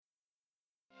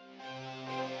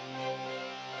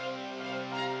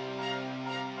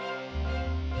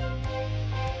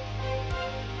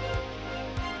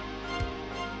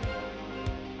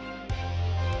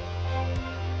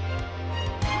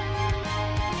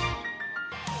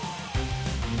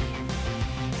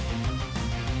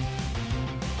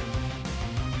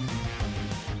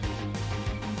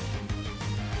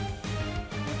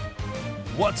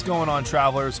What's going on,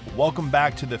 travelers? Welcome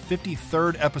back to the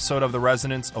 53rd episode of The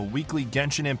Resonance, a weekly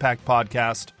Genshin Impact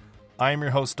podcast. I am your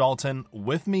host, Dalton.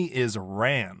 With me is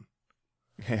Ran.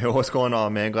 Hey, what's going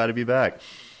on, man? Glad to be back.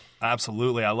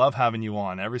 Absolutely. I love having you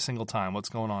on every single time. What's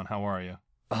going on? How are you?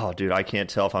 Oh, dude, I can't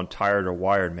tell if I'm tired or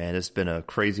wired, man. It's been a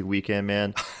crazy weekend,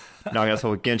 man. Now I got some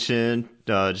with Genshin.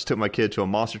 Just took my kid to a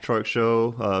monster truck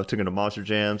show. Took him to Monster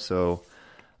Jam. So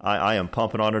I am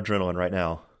pumping on adrenaline right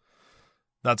now.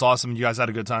 That's awesome. You guys had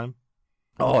a good time?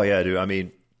 Oh, yeah, dude. I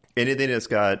mean, anything that's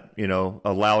got,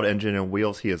 a loud engine and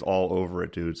wheels, he is all over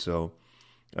it, dude. So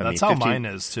that's how mine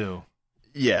is, too.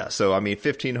 Yeah. So,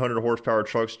 1,500 horsepower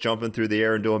trucks jumping through the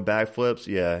air and doing backflips.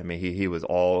 Yeah, he was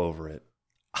all over it.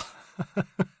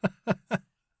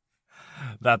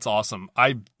 That's awesome.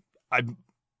 I'm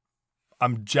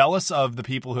jealous of the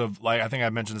people who have, I think I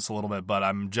mentioned this a little bit, but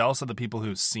I'm jealous of the people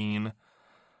who've seen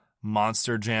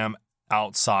Monster Jam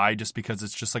outside, just because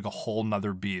it's just like a whole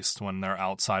nother beast when they're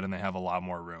outside and they have a lot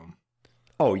more room.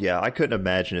 Oh yeah, I couldn't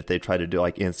imagine if they tried to do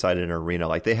inside an arena.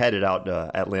 They had it out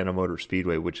Atlanta Motor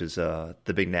Speedway, which is the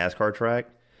big NASCAR track.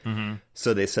 Mm-hmm.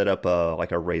 So they set up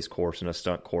a race course and a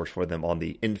stunt course for them on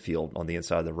the infield on the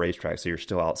inside of the racetrack. So you're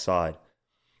still outside.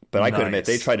 But I couldn't admit,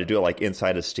 they tried to do it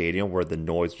inside a stadium where the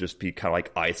noise would just be kind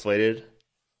of isolated.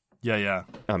 Yeah.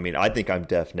 I think I'm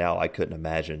deaf now. I couldn't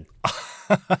imagine.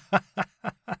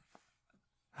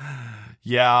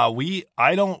 Yeah,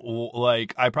 I don't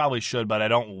I probably should, but I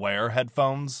don't wear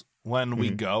headphones when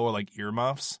we go, or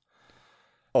earmuffs.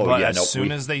 Oh, but yeah. As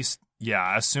soon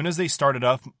as they start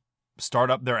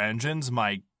up their engines,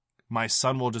 my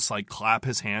son will just clap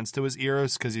his hands to his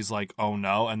ears because he's like, oh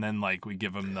no, and then we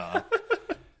give him the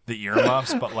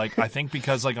earmuffs. But I think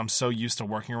because I'm so used to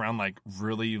working around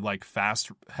really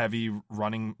fast, heavy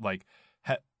running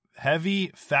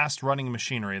heavy, fast running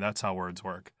machinery. That's how words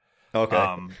work.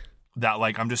 Okay. That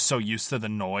I'm just so used to the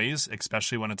noise,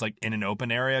 especially when it's in an open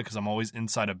area, because I'm always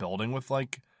inside a building with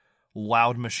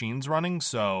loud machines running,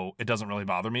 so it doesn't really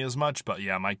bother me as much. But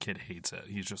yeah, my kid hates it.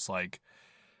 He's just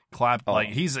clap,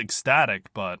 he's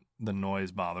ecstatic, but the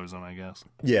noise bothers him, I guess.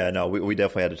 Yeah, no, we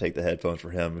definitely had to take the headphones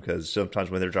for him, because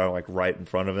sometimes when they're driving right in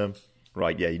front of him,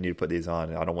 we're yeah, you need to put these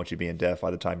on. I don't want you being deaf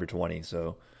by the time you're 20.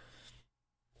 So,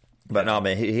 but no,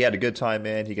 man, he had a good time,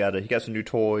 man. He got some new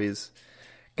toys.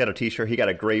 Got a t-shirt. He got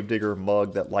a Gravedigger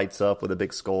mug that lights up with a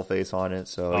big skull face on it.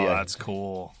 So yeah, that's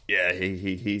cool. Yeah,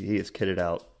 he is kitted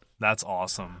out. That's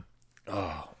awesome.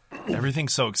 Oh,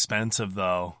 everything's so expensive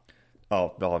though.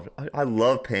 Oh no, I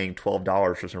love paying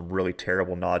 $12 for some really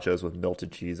terrible nachos with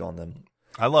melted cheese on them.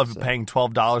 I love paying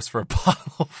 $12 for a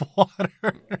bottle of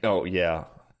water. Oh yeah.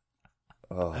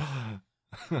 Oh.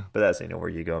 But that's where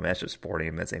you go, man. That's just sporting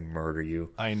events. They murder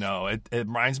you. I know. It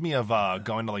reminds me of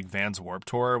going to Vans Warped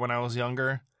Tour when I was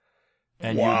younger.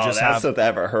 And wow, you just that's something I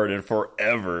haven't heard in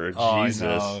forever. Oh, Jesus.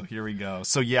 I know. Here we go.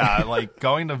 So yeah,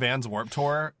 going to Vans Warped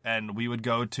Tour, and we would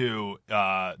go to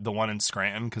the one in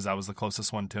Scranton because that was the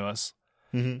closest one to us.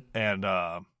 Mm-hmm.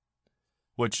 And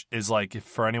which is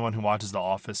for anyone who watches The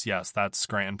Office, yes, that's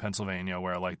Scranton, Pennsylvania,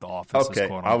 where The Office is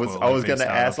quote unquote. I was gonna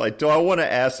ask do I want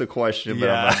to ask the question,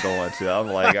 but I'm not going to. I'm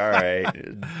all right,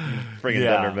 friggin'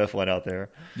 Dunder Mifflin out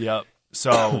there. Yep.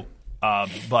 So,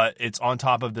 but it's on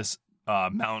top of this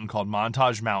mountain called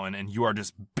Montage Mountain, and you are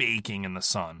just baking in the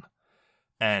sun,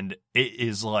 and it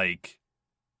is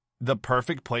the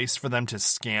perfect place for them to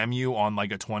scam you on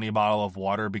a 20 bottle of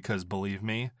water, because believe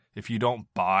me, if you don't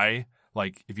buy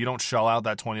if you don't shell out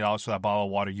that $20 for that bottle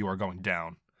of water, you are going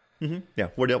down. Mm-hmm. Yeah.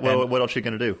 What else are you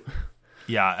gonna do?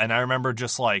 Yeah, and I remember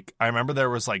there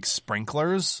was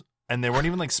sprinklers, and they weren't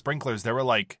even sprinklers. They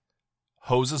were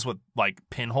hoses with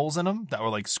pinholes in them that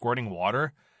were squirting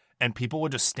water, and people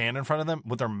would just stand in front of them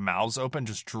with their mouths open,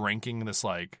 just drinking this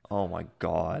Oh my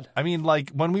God. I mean,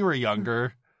 when we were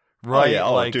younger, right?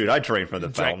 Oh yeah. Dude, I drank from the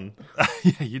fountain.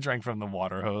 Yeah, you drank from the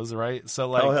water hose, right?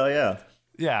 So oh hell yeah.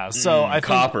 Yeah, so I think,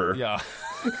 copper. Yeah.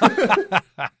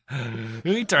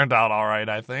 He turned out all right,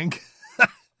 I think.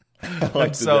 I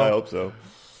hope so.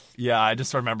 Yeah, I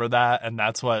just remember that, and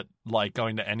that's what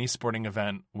going to any sporting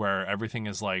event where everything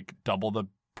is double the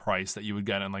price that you would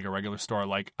get in a regular store.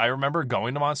 I remember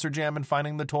going to Monster Jam and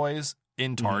finding the toys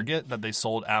in Target that they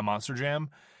sold at Monster Jam,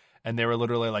 and they were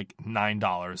literally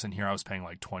 $9, and here I was paying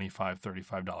 $25,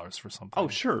 $35 for something. Oh,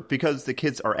 sure, because the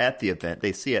kids are at the event.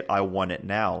 They see it, I want it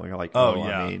now. And you're oh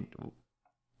yeah.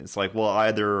 It's well,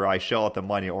 either I shell out the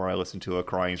money or I listen to a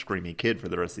crying, screaming kid for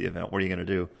the rest of the event. What are you going to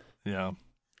do? Yeah.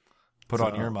 Put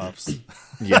on earmuffs.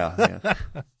 Yeah.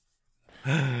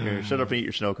 Here, shut up and eat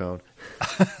your snow cone.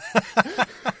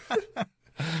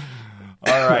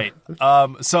 All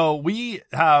right. So we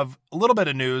have a little bit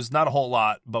of news, not a whole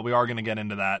lot, but we are going to get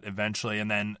into that eventually. And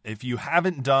then if you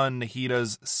haven't done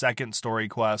Nahita's second story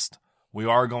quest, we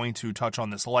are going to touch on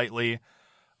this lightly.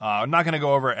 I'm not going to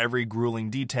go over every grueling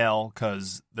detail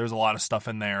because there's a lot of stuff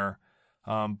in there.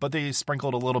 But they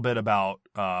sprinkled a little bit about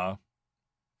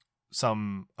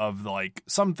some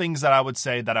things that I would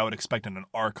say that I would expect in an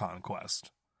Archon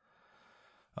quest.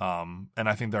 And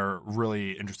I think they're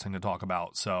really interesting to talk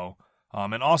about. So,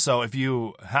 and also if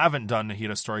you haven't done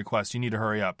Nahita's story quest, you need to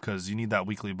hurry up because you need that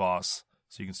weekly boss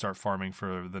so you can start farming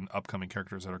for the upcoming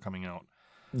characters that are coming out.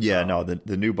 Yeah, no,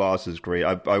 the new boss is great.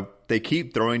 They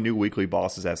keep throwing new weekly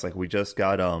bosses at us. Like we just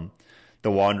got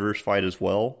the Wanderers fight as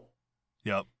well.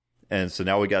 Yep. And so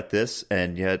now we got this,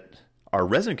 and yet our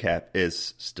resin cap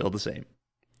is still the same.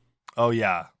 Oh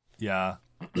yeah, yeah.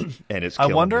 And it's. I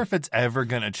wonder if it's ever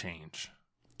gonna change.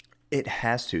 It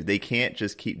has to. They can't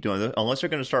just keep doing it unless they're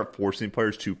going to start forcing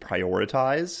players to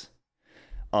prioritize.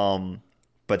 But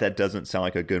that doesn't sound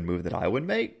like a good move that I would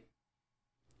make.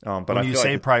 But when I you feel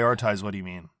say like prioritize, what do you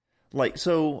mean? Like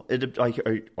so,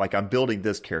 like I'm building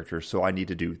this character, so I need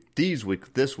to do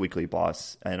this weekly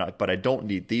boss, but I don't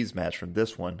need these mats from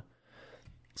this one,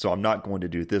 so I'm not going to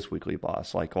do this weekly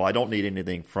boss. Like, well, I don't need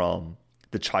anything from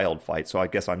the child fight, so I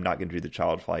guess I'm not going to do the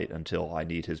child fight until I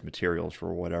need his materials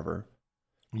for whatever.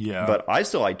 Yeah, but I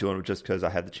still like doing it just because I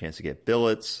had the chance to get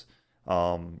billets.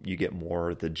 You get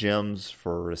more of the gems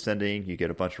for ascending. You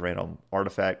get a bunch of random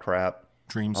artifact crap.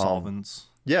 Dream solvents.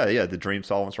 Yeah, the dream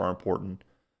solvents are important.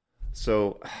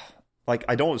 So, like,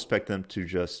 I don't expect them to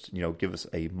just, give us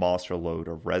a monster load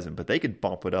of resin, but they could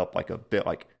bump it up like a bit,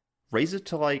 like raise it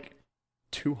to like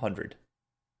 200.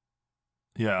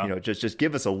 Yeah. Just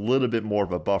give us a little bit more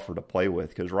of a buffer to play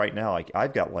with. Because right now, like,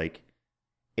 I've got like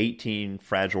 18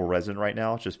 fragile resin right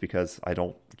now just because I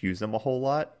don't use them a whole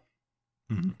lot.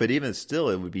 Mm-hmm. But even still,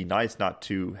 it would be nice not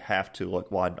to have to, like,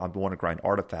 well, I want to grind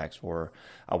artifacts or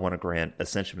I want to grind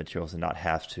ascension materials and not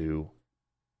have to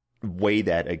weigh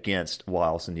that against, well, I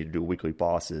also need to do weekly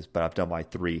bosses, but I've done my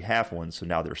 3 half ones, so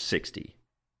now there's 60.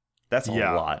 That's a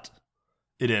lot.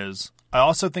 It is. I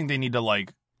also think they need to,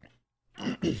 like,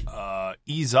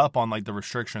 ease up on, like, the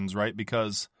restrictions, right?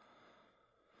 Because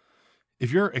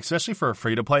if you're, especially for a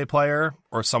free-to-play player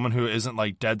or someone who isn't,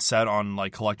 like, dead set on,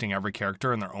 like, collecting every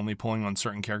character and they're only pulling on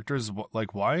certain characters,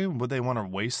 like, why would they want to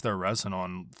waste their resin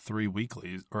on 3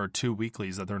 weeklies or 2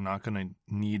 weeklies that they're not going to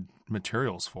need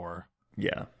materials for?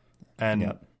 Yeah.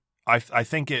 And I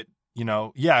think it,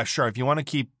 yeah, sure. If you want to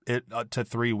keep it to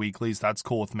 3 weeklies, that's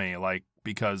cool with me. Like,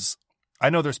 because I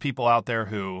know there's people out there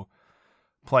who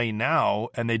play now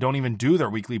and they don't even do their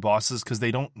weekly bosses because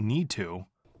they don't need to.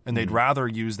 And they'd rather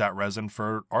use that resin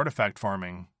for artifact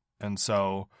farming. And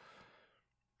so,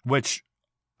 which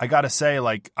I got to say,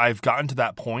 like, I've gotten to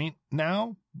that point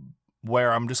now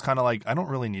where I'm just kind of like, I don't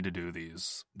really need to do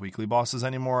these weekly bosses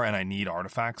anymore. And I need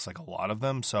artifacts, like a lot of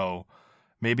them. So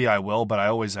maybe I will, but I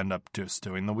always end up just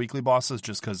doing the weekly bosses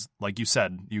just because, like you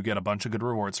said, you get a bunch of good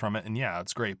rewards from it. And yeah,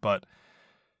 it's great. But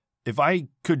if I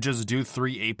could just do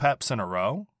 3 Apeps in a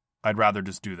row, I'd rather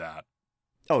just do that.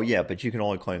 Oh, yeah, but you can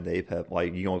only claim the Apep.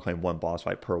 Like, you can only claim 1 boss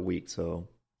fight per week, so...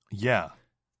 Yeah.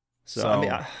 So I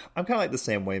mean, I'm kind of like the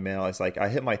same way, man. It's like, I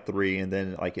hit my 3, and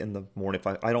then, like, in the morning, if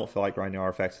I don't feel like grinding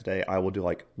artifacts today, I will do,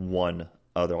 like, 1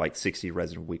 other, like, 60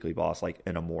 resident weekly boss, like,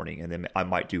 in the morning, and then I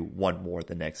might do 1 more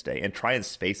the next day, and try and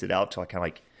space it out to, like, kind of,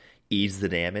 like, ease the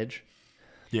damage.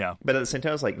 Yeah. But at the same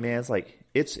time, it's like, man, it's like,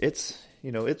 it's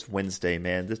Wednesday,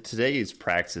 man. Today is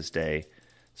practice day.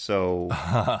 So,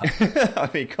 I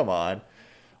mean, come on.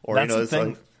 Or, that's the it's thing.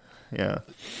 like, yeah.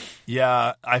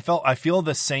 Yeah, I feel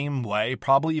the same way,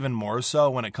 probably even more so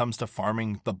when it comes to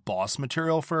farming the boss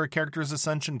material for a character's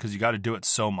ascension, because you got to do it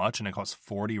so much and it costs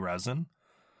 40 resin.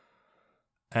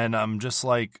 And I'm just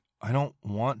like, I don't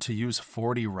want to use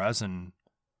 40 resin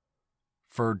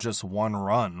for just 1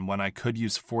 run when I could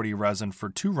use 40 resin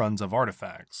for 2 runs of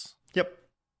artifacts. Yep.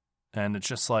 And it's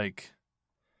just like,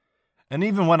 and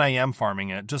even when I am farming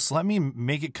it, just let me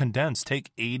make it condensed.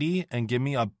 Take 80 and give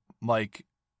me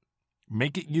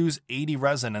make it use 80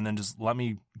 resin and then just let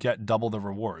me get double the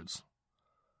rewards.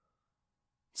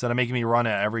 Instead of making me run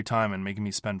it every time and making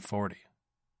me spend 40.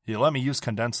 You let me use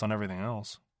condensed on everything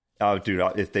else. Oh, dude,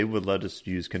 if they would let us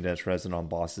use condensed resin on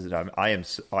bosses,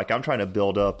 I'm trying to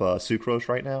build up sucrose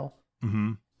right now.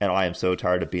 Mm-hmm. And I am so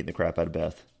tired of beating the crap out of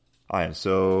Beth. I am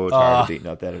so tired of beating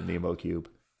up that Nemo cube.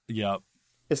 Yep.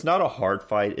 It's not a hard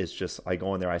fight. It's just I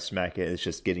go in there, I smack it. It's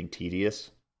just getting tedious.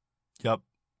 Yep.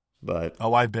 But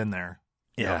I've been there.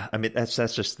 Yeah, I mean that's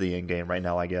just the end game right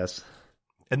now, I guess.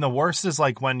 And the worst is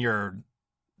like when you're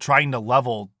trying to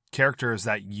level characters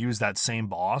that use that same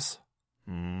boss.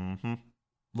 Mm-hmm.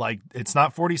 Like, it's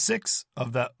not 46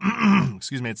 of the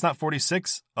excuse me, it's not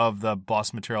 46 of the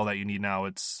boss material that you need now.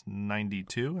 It's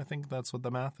 92. I think that's what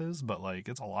the math is, but like,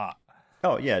 it's a lot.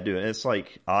 Oh yeah, dude. It's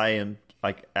like I am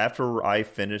like after I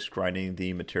finished grinding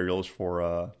the materials for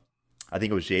I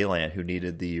think it was Jaylan who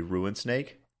needed the ruin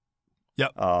snake.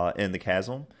 Yep. In the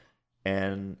chasm.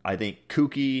 And I think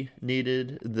Kuki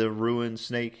needed the ruin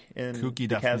snake in Kuki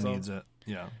the definitely chasm. needs it.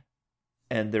 Yeah.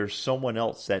 And there's someone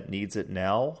else that needs it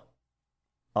now.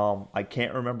 I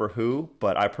can't remember who,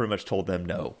 but I pretty much told them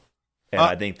no. And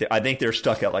I think they're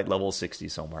stuck at like level 60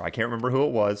 somewhere. I can't remember who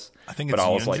it was. I think it's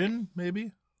Yunjin,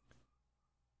 maybe?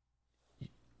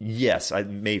 Yes,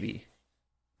 maybe.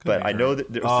 Could but be I right. know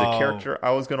that there was the character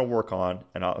I was going to work on,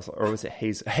 and I was, or was it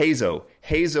Hazo?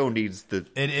 Hazo needs the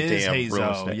It is damn ruin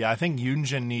Hazo. snake. Yeah, I think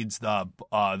Yunjin needs the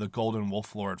Golden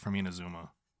Wolf Lord from Inazuma.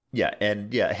 Yeah,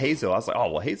 and yeah, Hazo. I was like,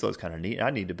 oh well, Hazo's kind of neat. I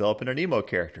need to develop an emo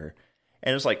character.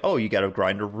 And it's like, oh, you got to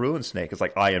grind a ruin snake. It's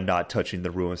like, I am not touching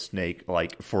the ruin snake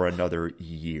like for another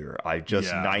year. I just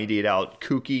 90'd out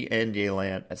Kuki and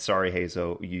Yelan. Sorry,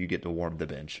 Hazo, you get to warm the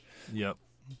bench. Yep.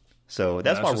 So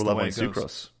that's why we're just the way leveling it goes.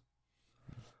 Sucrose.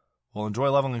 Well,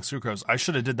 enjoy leveling Sucrose. I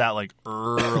should have did that like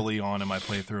early on in my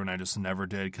playthrough, and I just never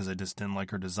did because I just didn't like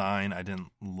her design. I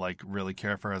didn't like really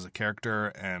care for her as a character,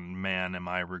 and man, am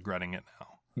I regretting it now.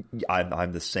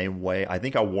 I'm the same way. I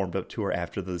think I warmed up to her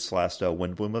after this last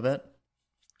Windbloom event.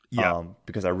 Yeah.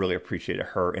 Because I really appreciated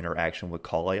her interaction with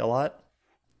Kale a lot.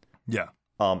 Yeah.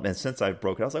 And since I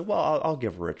broke it, I was like, well, I'll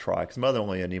give her a try. Because my other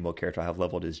only Anemo character I have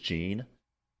leveled is Jean.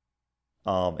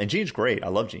 And Jean's great. I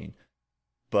love Jean.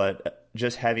 But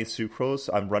just having Sucrose,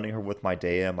 I'm running her with my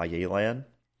Dea and my Yelan.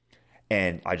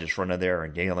 And I just run in there,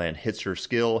 and Yelan hits her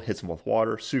skill, hits him with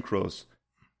water. Sucrose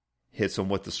hits him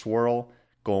with the swirl.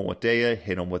 Going with Dea,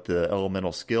 hit him with the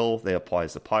elemental skill. They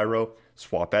applies the pyro.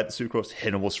 Swap at the Sucrose,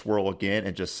 hit him with swirl again,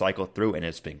 and just cycle through. And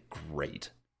it's been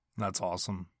great. That's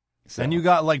awesome. So, And you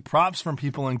got like props from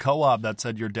people in co-op that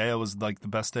said your Dea was like the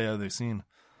best Dea they've seen.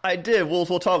 I did. We'll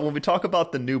talk when we talk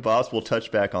about the new boss. We'll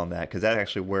touch back on that because that's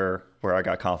actually where I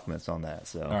got compliments on that.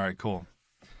 So all right, cool.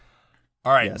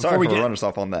 All right, yeah, sorry for running us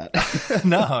off on that.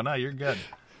 No, you're good.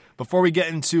 Before we get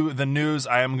into the news,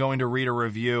 I am going to read a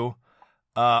review.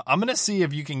 I'm going to see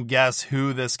if you can guess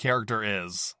who this character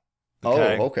is.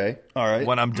 Okay? Oh, okay. All right.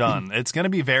 When I'm done, it's going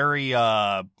to be very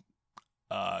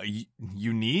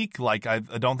unique. Like I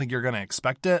don't think you're going to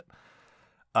expect it.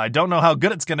 I don't know how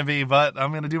good it's going to be, but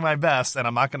I'm going to do my best, and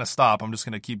I'm not going to stop. I'm just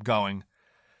going to keep going.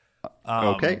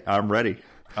 Okay, I'm ready.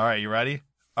 All right, you ready?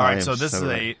 All right, so this is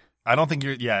ready. I don't think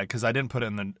you're, because I didn't put it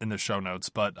in the show notes,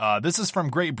 but this is from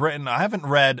Great Britain. I haven't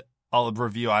read a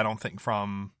review, I don't think,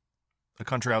 from a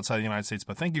country outside the United States,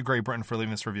 but thank you, Great Britain, for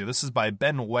leaving this review. This is by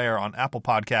Ben Ware on Apple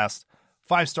Podcast,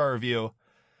 5-star review.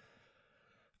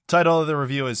 Title of the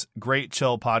review is Great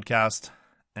Chill Podcast,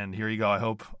 and here you go. I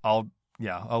hope I'll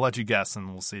let you guess,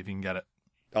 and we'll see if you can get it.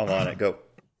 I'm on it. Go.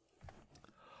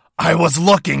 I was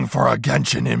looking for a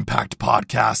Genshin Impact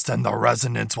podcast, and the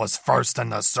Resonance was first in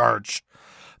the search.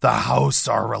 The hosts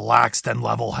are relaxed and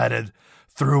level-headed,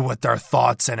 through with their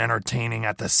thoughts and entertaining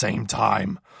at the same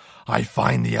time. I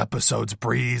find the episodes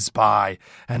breeze by,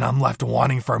 and I'm left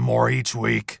wanting for more each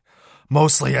week.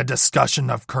 Mostly a discussion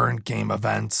of current game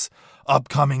events,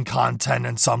 upcoming content,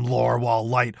 and some lore, while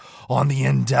light on the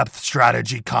in-depth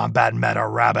strategy combat meta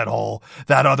rabbit hole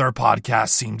that other podcasts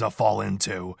seem to fall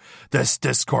into. This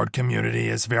Discord community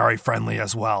is very friendly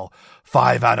as well.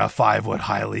 5 out of 5 would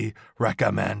highly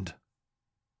recommend.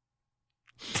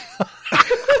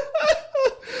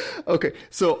 Okay,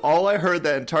 so all I heard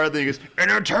that entire thing is an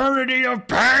eternity of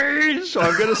pain. So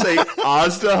I'm gonna say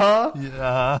Azdaha.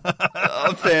 Yeah.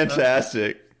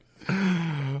 Fantastic.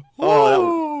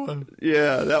 Oh,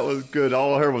 yeah, that was good.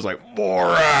 All I heard was like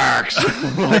Borax.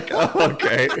 Like,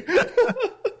 okay.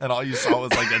 And all you saw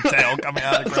was like a tail coming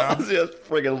out of the ground. Just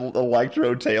friggin'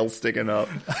 electro tail sticking up.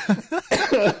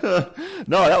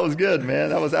 No, that was good, man.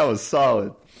 That was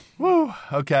solid. Woo.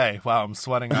 Okay. Wow, I'm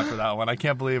sweating after that one. I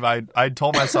can't believe I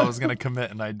told myself I was going to commit,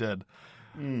 and I did.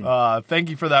 Thank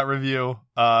you for that review.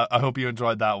 I hope you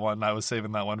enjoyed that one. I was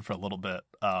saving that one for a little bit.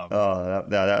 That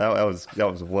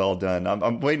was well done.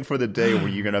 I'm waiting for the day where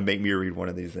you're going to make me read one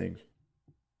of these things.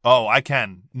 Oh, I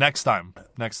can. Next time.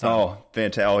 Oh,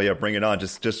 fantastic. Oh, yeah, bring it on.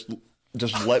 Just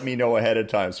let me know ahead of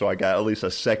time so I got at least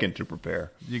a second to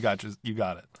prepare. You got it.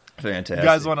 Fantastic. If you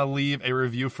guys want to leave a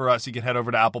review for us, you can head over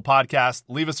to Apple Podcast,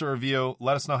 leave us a review,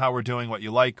 let us know how we're doing, what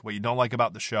you like, what you don't like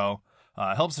about the show.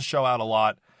 It helps the show out a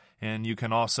lot. And you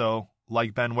can also,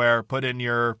 like Ben Ware, put in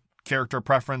your character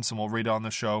preference, and we'll read it on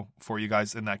the show for you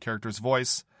guys in that character's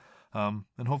voice. And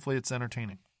hopefully it's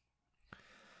entertaining.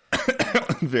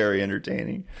 Very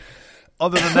entertaining.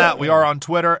 Other than that, we are on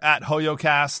Twitter at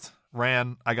HoYoCast.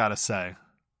 Ran, I gotta say,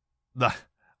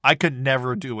 I could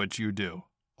never do what you do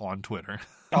on Twitter.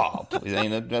 Oh, please,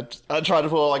 I try to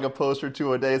pull like a post or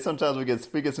two a day. Sometimes we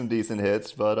get some decent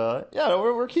hits, but yeah,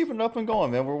 we're keeping up and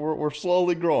going, man. We're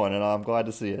slowly growing, and I'm glad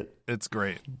to see it. It's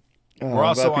great. We're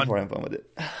also on. Having fun with it.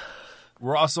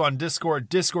 We're also on Discord,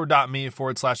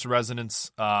 discord.me/The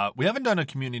Resonance. We haven't done a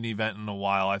community event in a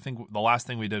while. I think the last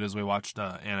thing we did is we watched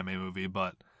an anime movie,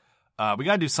 but we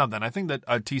got to do something. I think that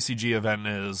a TCG event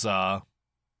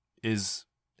is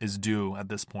due at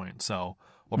this point, so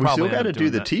we still got to do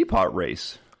the teapot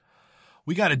race.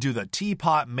 We got to do the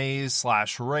teapot maze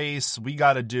 /race. We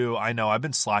got to do. I know I've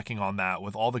been slacking on that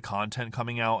with all the content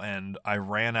coming out, and I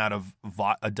ran out of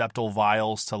Adeptal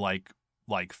vials to like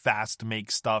fast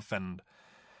make stuff, and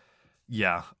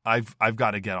yeah, I've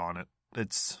got to get on it.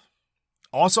 It's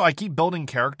also I keep building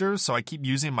characters, so I keep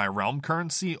using my realm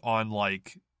currency on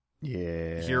like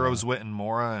Heroes, Wit, and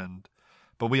Mora,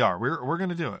 but we're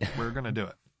gonna do it. We're gonna do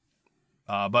it.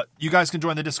 But you guys can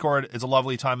join the Discord. It's a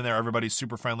lovely time in there. Everybody's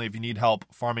super friendly. If you need help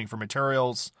farming for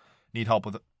materials, need help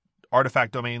with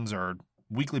artifact domains or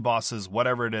weekly bosses,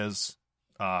 whatever it is,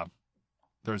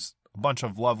 there's a bunch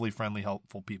of lovely, friendly,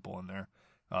 helpful people in there.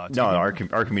 No, our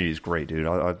community is great, dude.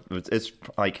 It's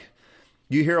like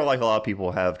you hear like a lot of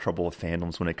people have trouble with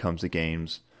fandoms when it comes to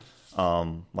games.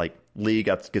 Like League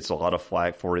gets a lot of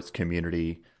flack for its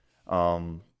community.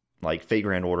 Like Fate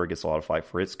Grand Order gets a lot of flack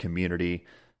for its community.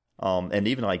 And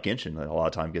even like Genshin, a lot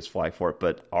of time gets flagged for it.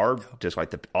 But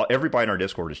everybody in our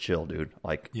Discord is chill, dude.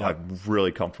 Like I'm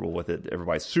really comfortable with it.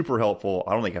 Everybody's super helpful.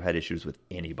 I don't think I've had issues with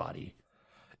anybody.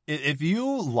 If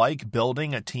you like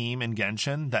building a team in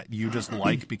Genshin that you just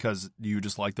like because you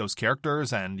just like those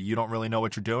characters and you don't really know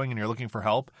what you're doing and you're looking for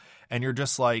help and you're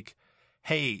just like,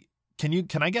 hey,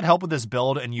 can I get help with this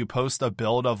build? And you post a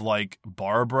build of like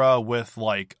Barbara with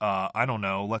like I don't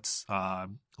know, let's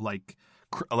like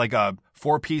a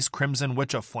 4-piece Crimson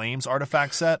Witch of Flames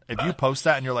artifact set. If you post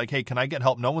that and you're like, hey, can I get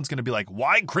help? No one's going to be like,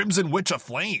 why Crimson Witch of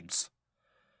Flames?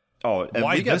 Oh, and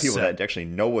we got people that actually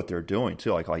know what they're doing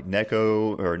too, like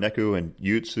Neku and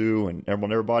Yutsu and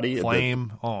everybody.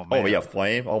 Flame. Oh man. Oh yeah,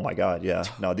 Flame. Oh my god, yeah.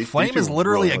 No, Flame is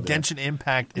literally a Genshin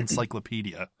Impact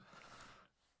encyclopedia.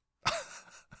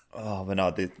 Oh, but no,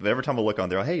 every time I look on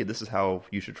there, hey, this is how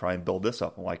you should try and build this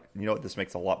up. I'm like, you know what, this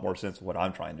makes a lot more sense of what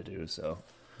I'm trying to do. So,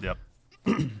 yep.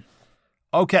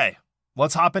 Okay,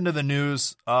 let's hop into the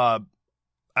news.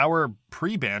 Our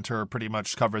pre-banter pretty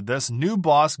much covered this. New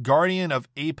boss, Guardian of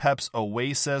Apep's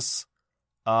Oasis,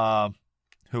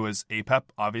 who is Apep,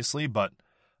 obviously, but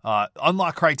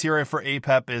unlock criteria for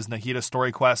Apep is Nahida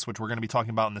Story Quest, which we're going to be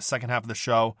talking about in the second half of the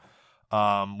show,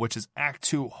 which is Act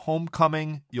 2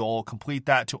 Homecoming. You'll complete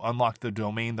that to unlock the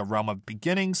domain, the Realm of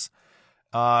Beginnings,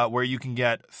 where you can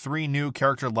get 3 new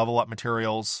character level up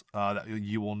materials that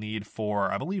you will need for,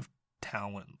 I believe,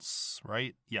 talents,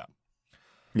 right? Yeah.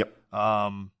 Yep.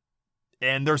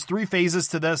 And there's 3 phases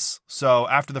to this. So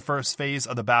after the first phase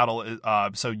of the battle,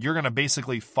 so you're going to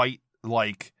basically fight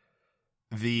like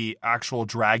the actual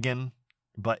dragon,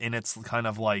 but in its kind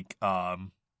of like, it's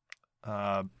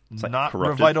like not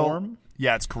corrupted revital form?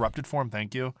 Yeah, it's corrupted form.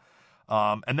 Thank you.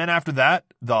 And then after that,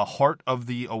 the heart of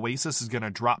the oasis is going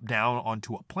to drop down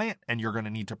onto a plant, and you're going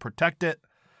to need to protect it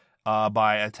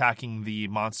by attacking the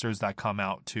monsters that come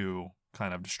out to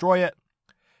kind of destroy it.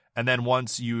 And then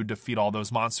once you defeat all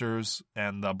those monsters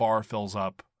and the bar fills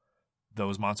up,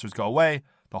 those monsters go away,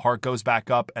 the heart goes back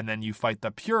up, and then you fight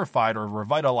the purified or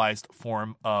revitalized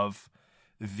form of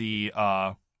the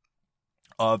of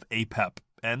Apep.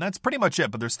 And that's pretty much it,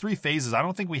 but there's 3 phases. I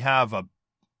don't think we have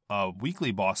a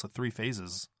weekly boss with 3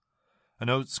 phases. I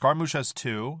know Scaramouche has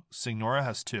 2, Signora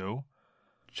has 2.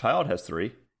 Child has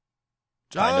 3.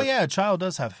 Oh, yeah, Child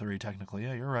does have 3, technically.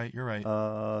 Yeah, you're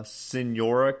right.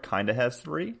 Signora kind of has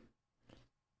 3.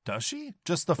 Does she?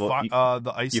 Just the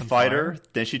ice. You and fight fire? her,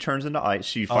 then she turns into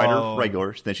ice. You fight her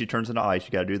regular, then she turns into ice.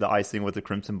 You got to do the ice thing with the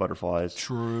crimson butterflies.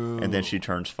 True. And then she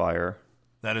turns fire.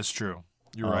 That is true.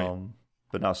 You're right.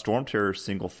 But now Storm Terror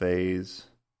single phase.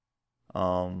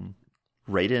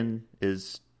 Raiden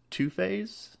is 2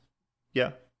 phase.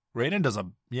 Yeah. Raiden does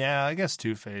I guess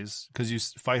 2 phase, because you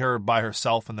fight her by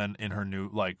herself and then in her new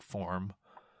like form.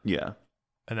 Yeah.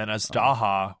 And then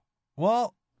Azdaha,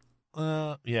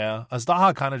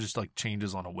 Azdaha kind of just like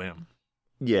changes on a whim.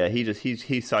 Yeah,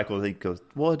 he cycles. He goes.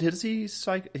 Well, does he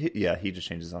cycle? Yeah, he just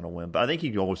changes on a whim. But I think he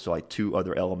goes to like 2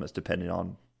 other elements depending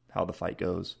on how the fight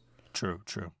goes. True.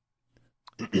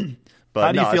 But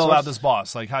how do you feel about this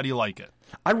boss? Like, how do you like it?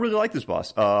 I really like this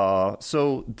boss.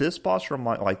 So this boss from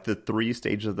like the 3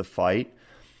 stages of the fight,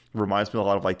 reminds me a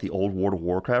lot of like the old World of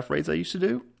Warcraft raids I used to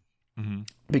do. Mm-hmm.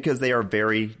 Because they are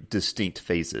very distinct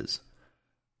phases.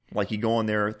 Like you go in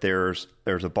there, there's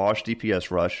a Bosch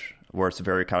DPS rush where it's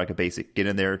very kind of like a basic get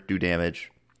in there, do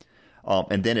damage,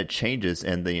 and then it changes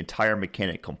and the entire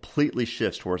mechanic completely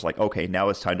shifts towards like, okay, now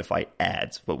it's time to fight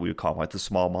ads, what we would call like the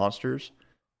small monsters.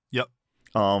 Yep.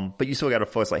 But you still got to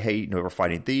focus like, hey, you know, we're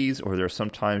fighting these, or there's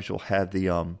sometimes you'll have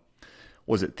the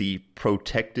the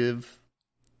protective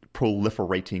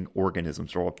proliferating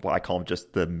organisms, or what I call them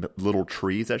just the little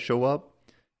trees that show up.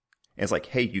 And it's like,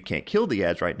 hey, you can't kill the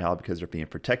ads right now because they're being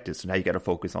protected. So now you got to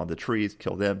focus on the trees,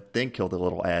 kill them, then kill the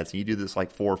little ads. And you do this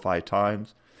like 4 or 5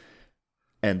 times.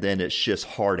 And then it shifts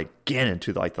hard again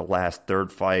into like the last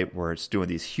third fight where it's doing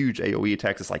these huge AoE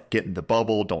attacks. It's like get in the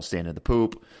bubble, don't stand in the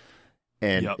poop.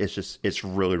 And it's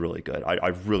really, really good. I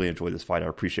really enjoy this fight. I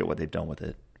appreciate what they've done with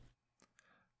it.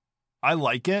 I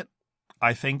like it.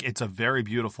 I think it's a very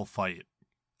beautiful fight.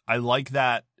 I like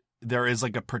that there is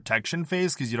like a protection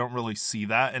phase because you don't really see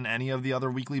that in any of the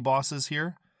other weekly bosses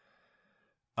here.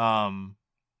 I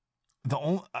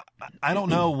don't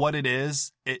know what it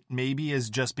is. It maybe is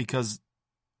just because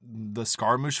the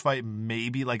Scaramouche fight may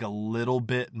be like a little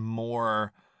bit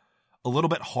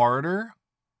harder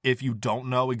if you don't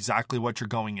know exactly what you're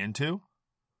going into.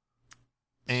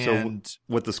 And so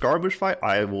with the Scaramouche fight,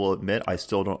 I will admit I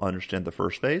still don't understand the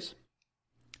first phase.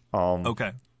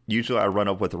 Okay. Usually I run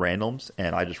up with randoms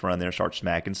and I just run in there and start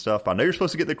smacking stuff. But I know you're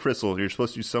supposed to get the crystals. You're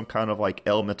supposed to do some kind of like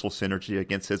elemental synergy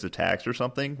against his attacks or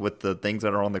something with the things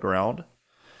that are on the ground.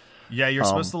 Yeah, you're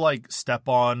supposed to like step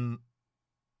on,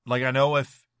 like I know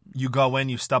if you go in,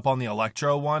 you step on the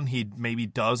Electro one, he maybe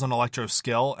does an Electro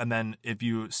skill. And then if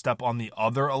you step on the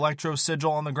other Electro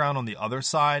sigil on the ground on the other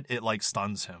side, it like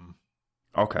stuns him.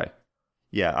 Okay.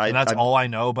 Yeah. And that's all I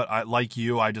know. But I, like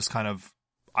you, I just kind of,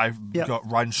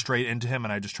 run straight into him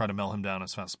and I just try to mill him down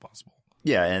as fast as possible.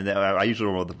 Yeah, and I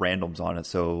usually roll the randoms on it,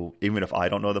 so even if I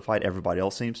don't know the fight, everybody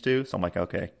else seems to. So I'm like,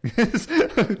 okay.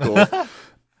 Cool.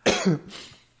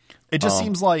 It just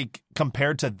seems like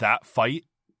compared to that fight,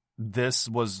 this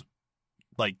was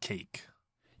like cake.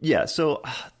 Yeah, so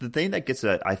the thing that gets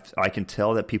that I can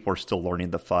tell that people are still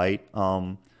learning the fight.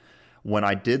 When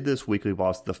I did this weekly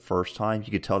boss the first time,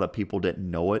 you could tell that people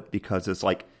didn't know it because it's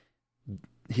like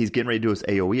he's getting ready to do his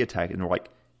AoE attack, and they're like,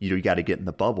 you got to get in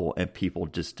the bubble, and people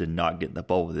just did not get in the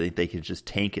bubble. They can just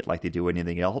tank it like they do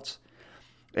anything else.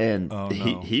 And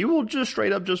he will just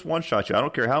straight up just one-shot you. I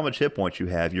don't care how much hit points you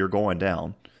have, you're going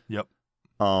down. Yep.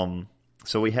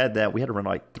 So we had that. We had to run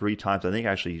like 3 times. I think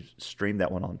I actually streamed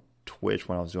that one on Twitch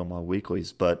when I was doing my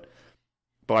weeklies. But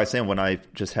I was saying when I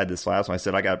just had this last one, I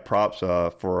said I got props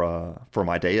for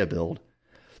my Dea build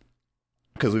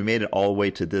because we made it all the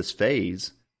way to this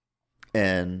phase.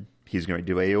 And he's going to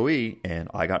do AoE, and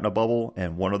I got in a bubble,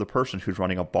 and one other person who's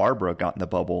running a Barbara got in the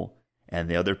bubble, and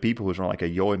the other people who's running like a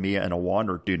Yoimiya and a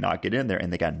Wanderer do not get in there,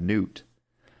 and they got nuked.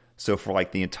 So for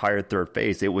like the entire third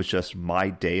phase, it was just my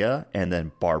Dea and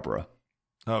then Barbara.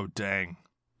 Oh, dang.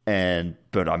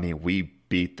 But I mean, we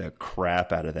beat the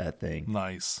crap out of that thing.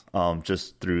 Nice.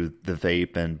 Just through the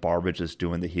vape and Barbara just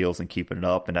doing the heals and keeping it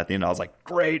up. And at the end, I was like,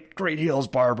 great heals,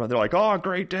 Barbara. They're like, oh,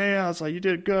 great Dea. I was like, you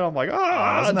did good. I'm like,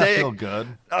 doesn't that feel good?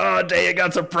 Oh, Dea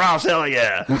got some props. Hell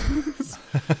yeah.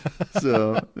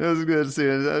 So it was good to see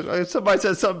it. Somebody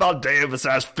said something about Dea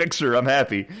besides Fixer. I'm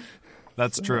happy.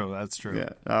 That's true. That's true. Yeah,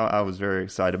 I was very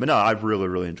excited. But no, I've really,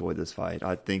 really enjoyed this fight.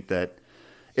 I think that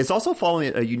it's also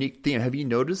following a unique theme. Have you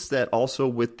noticed that also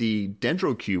with the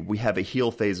Dendro Cube, we have a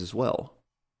heal phase as well?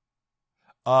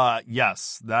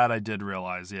 Yes, that I did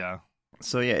realize, yeah.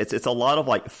 So yeah, it's a lot of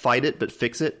like fight it, but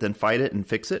fix it, then fight it and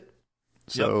fix it.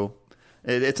 So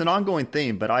it's an ongoing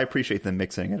theme, but I appreciate them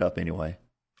mixing it up anyway.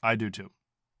 I do too.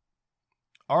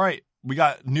 All right, we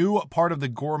got new part of the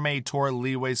Gourmet Tour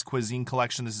Leeway's Cuisine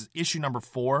Collection. This is issue number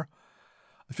 4.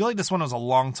 I feel like this one was a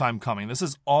long time coming. This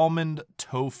is almond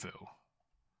tofu.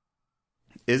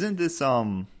 Isn't this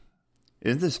like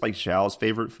Xiao's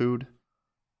favorite food?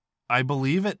 I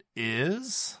believe it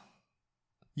is.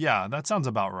 Yeah, that sounds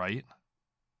about right.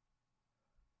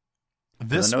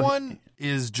 This one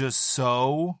is just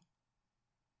so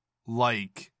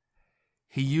like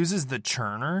he uses the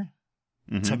churner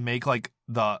to make like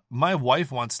my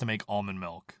wife wants to make almond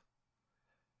milk.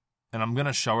 And I'm going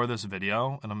to show her this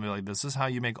video, and I'm going to be like, this is how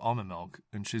you make almond milk.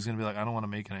 And she's going to be like, I don't want to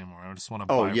make it anymore. I just want to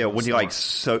buy it. Oh, yeah, when he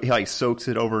he soaks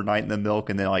it overnight in the milk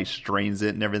and then like strains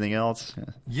it and everything else.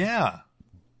 Yeah.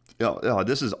 Oh,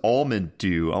 this is almond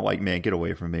dew. I'm like, man, get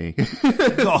away from me.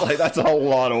 Like, that's a whole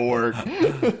lot of work.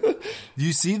 Do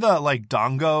you see the like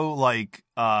dongo like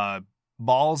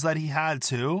balls that he had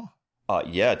too?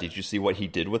 Yeah, did you see what he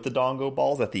did with the dongo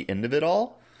balls at the end of it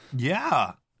all?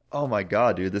 Yeah. Oh my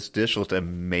god, dude, this dish looked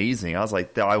amazing. I was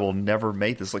like, I will never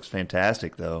make this. Looks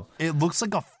fantastic, though. It looks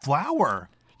like a flower.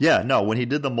 Yeah, no, when he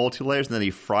did the multi-layers and then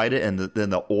he fried it and then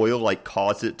the oil like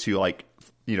caused it to like,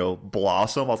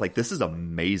 blossom, I was like, this is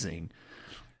amazing.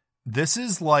 This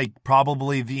is like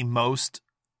probably the most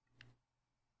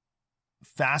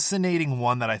fascinating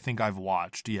one that I think I've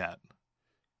watched yet.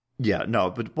 Yeah, no,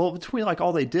 but between like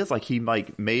all they did is like he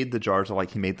like made the jars of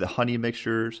like he made the honey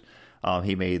mixtures,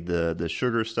 he made the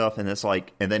sugar stuff, and it's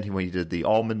like, and then when he did the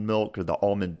almond milk or the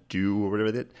almond dew or whatever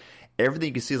it is, everything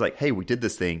you can see is like, hey, we did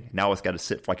this thing, now it's got to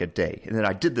sit for like a day, and then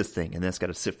I did this thing, and then it's got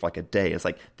to sit for like a day. It's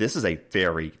like this is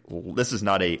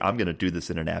not a I'm going to do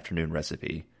this in an afternoon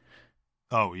recipe.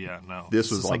 Oh yeah, no, this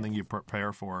was is like, something you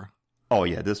prepare for. Oh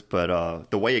yeah,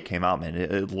 but the way it came out, man,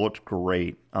 it looked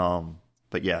great.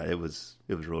 But yeah, it was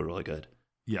really, really good.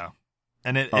 Yeah.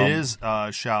 And it is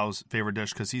Xiao's favorite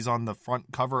dish because he's on the front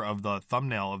cover of the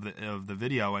thumbnail of the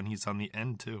video, and he's on the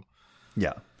end too.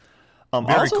 Yeah. I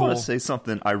also cool. want to say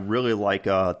something. I really like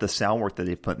the sound work that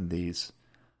they put in these.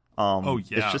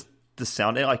 It's just the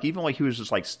sound, and like even like he was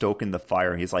just like stoking the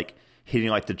fire, and he's like hitting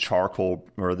like the charcoal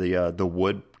or the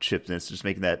wood chips, and it's just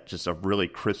making that just a really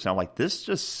crisp sound. Like this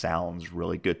just sounds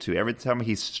really good too. Every time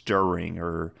he's stirring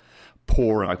or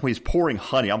pouring, like when he's pouring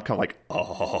honey, I'm kind of like,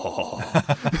 oh.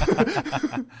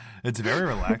 It's very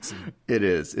relaxing. It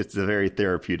is. It's a very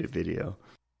therapeutic video.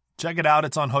 Check it out.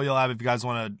 It's on Hoya Lab if you guys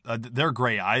want to. They're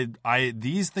great.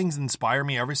 These things inspire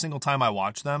me every single time I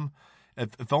watch them.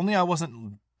 If only I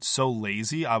wasn't so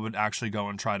lazy, I would actually go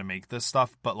and try to make this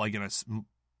stuff, but like in a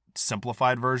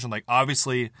simplified version. Like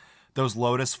obviously those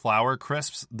lotus flower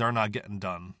crisps, they're not getting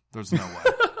done. There's no way.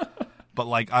 But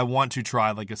like I want to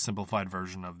try like a simplified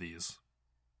version of these.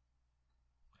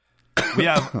 We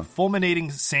have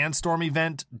Fulminating Sandstorm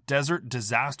event, Desert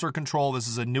Disaster Control. This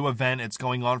is a new event. It's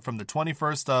going on from the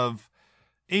 21st of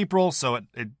April, so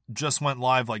it just went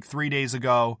live like 3 days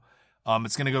ago.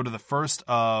 It's going to go to the 1st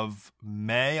of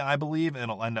May, I believe, and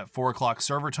it'll end at 4 o'clock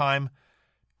server time.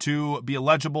 To be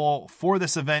eligible for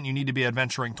this event, you need to be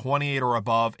adventuring 28 or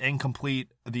above and complete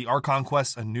the Archon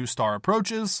Quest A New Star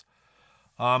Approaches.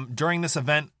 During this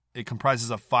event, it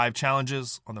comprises of 5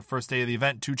 challenges. On the first day of the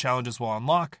event, 2 challenges will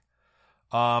unlock.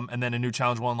 And then a new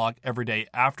challenge will unlock every day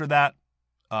after that.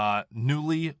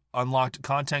 Newly unlocked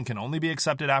content can only be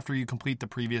accepted after you complete the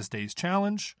previous day's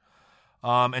challenge.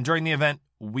 And during the event,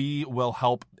 we will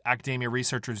help academia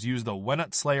researchers use the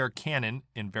Wenut Slayer cannon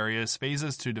in various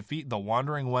phases to defeat the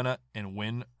Wandering Wenut and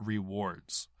win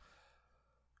rewards.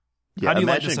 Yeah, how do you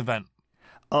like this event?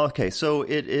 Okay, so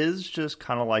it is just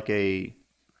kind of like a,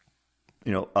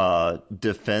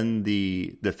 defend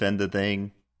the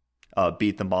thing,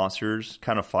 beat the monsters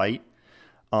kind of fight.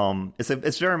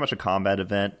 It's very much a combat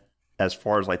event. As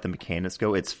far as like the mechanics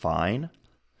go, it's fine.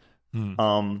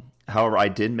 However, I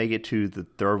did make it to the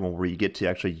third one where you get to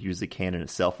actually use the cannon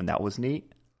itself, and that was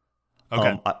neat.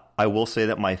 Okay. I will say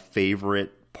that my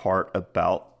favorite part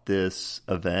about this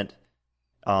event,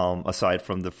 aside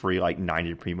from the free like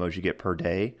 90 primos you get per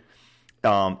day,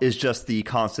 is just the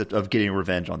concept of getting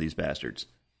revenge on these bastards.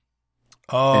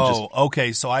 Oh,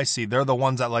 okay. So I see. They're the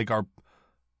ones that like are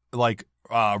like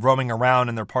roaming around,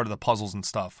 and they're part of the puzzles and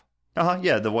stuff.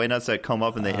 Yeah, the Waynuts that come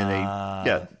up and they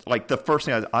like the first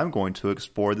thing I'm going to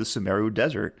explore the Sumeru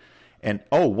Desert, and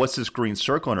what's this green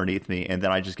circle underneath me? And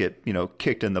then I just get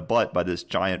kicked in the butt by this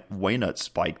giant Waynut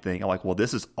spike thing. I'm like, well,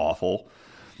 this is awful.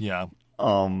 Yeah.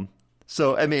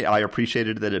 So I mean, I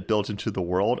appreciated that it built into the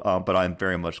world, but I'm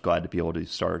very much glad to be able to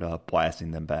start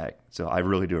blasting them back. So I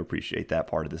really do appreciate that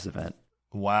part of this event.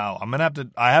 Wow, I'm gonna have to.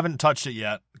 I haven't touched it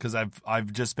yet because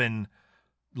I've just been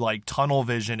like tunnel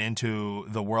vision into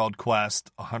the world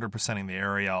quest, 100%ing the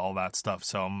area, all that stuff.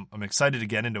 So I'm excited to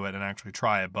get into it and actually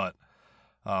try it. But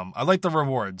I like the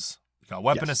rewards. You got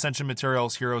weapon ascension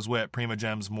materials, heroes wit, prima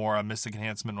gems, more mystic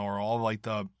enhancement, or all like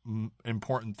the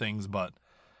important things. But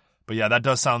yeah, that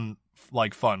does sound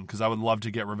like fun because I would love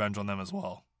to get revenge on them as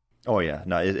well. Oh yeah,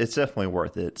 no, it's definitely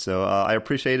worth it. So I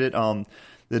appreciate it.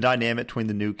 The dynamic between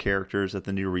the new characters and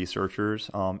the new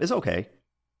researchers is okay.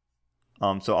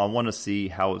 So I want to see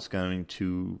how it's going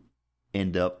to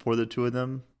end up for the two of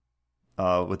them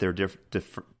with their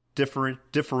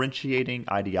differentiating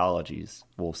ideologies,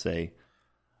 we'll say,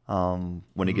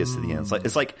 when it gets to the end.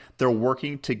 It's like they're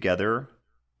working together,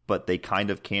 but they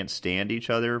kind of can't stand each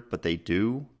other, but they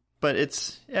do. But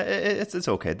it's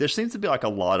okay. There seems to be like a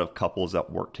lot of couples that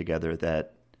work together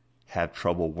that have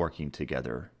trouble working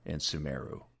together in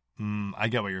Sumeru. I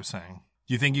get what you're saying.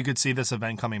 Do you think you could see this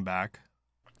event coming back?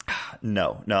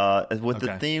 No. With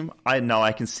the theme,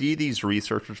 I can see these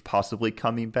researchers possibly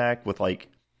coming back with like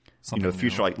Something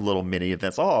future new. like little mini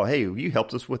events. Oh, hey, you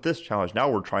helped us with this challenge. Now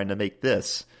we're trying to make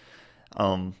this.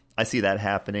 I see that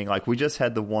happening. Like we just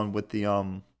had the one with the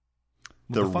With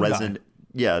the fungi.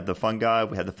 the fungi.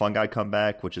 We had the fungi come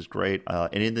back, which is great.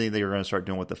 Anything they are going to start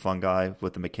doing with the fungi,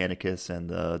 with the Mechanicus and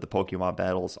the Pokemon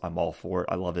battles, I'm all for it.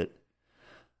 I love it.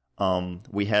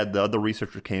 We had the other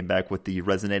researcher came back with the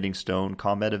resonating stone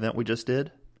combat event we just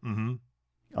did.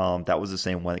 Mm-hmm. That was the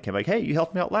same one that came like, hey, you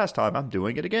helped me out last time. I'm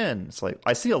doing it again. It's like,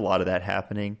 I see a lot of that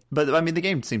happening. But, I mean, the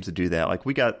game seems to do that. Like,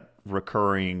 we got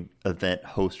recurring event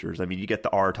hosters. I mean, you get the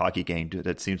Arataki game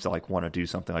that seems to, like, want to do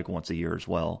something, like, once a year as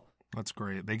well. That's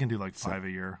great. They can do, like, 5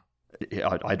 a year.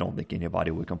 I don't think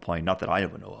anybody would complain. Not that I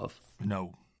ever know of.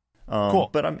 No. Cool.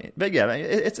 But yeah,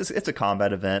 it's a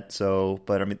combat event. So,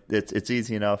 but I mean, it's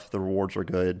easy enough. The rewards are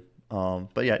good.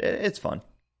 But yeah, it's fun.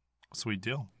 Sweet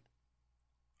deal.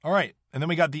 All right. And then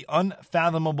we got the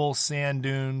Unfathomable Sand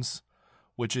Dunes,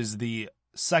 which is the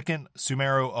second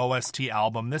Sumeru OST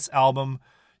album. This album,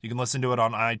 you can listen to it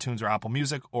on iTunes or Apple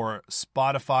Music or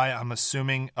Spotify. I'm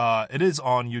assuming it is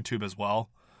on YouTube as well.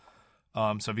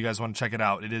 So if you guys want to check it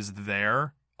out, it is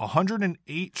there.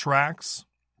 108 tracks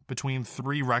between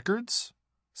 3 records: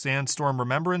 Sandstorm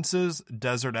Remembrances,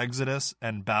 Desert Exodus,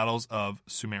 and Battles of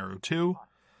Sumeru 2.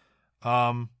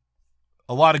 A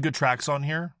lot of good tracks on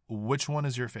here. Which one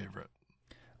is your favorite?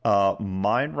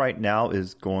 Mine right now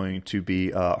is going to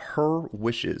be Her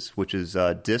Wishes, which is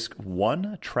disc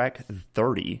 1, track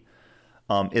 30.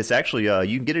 It's actually,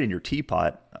 you can get it in your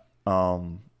teapot.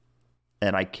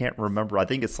 And I can't remember. I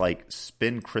think it's like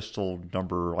Spin Crystal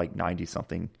number like 90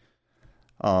 something.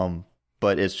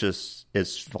 But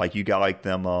it's like you got like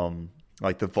them,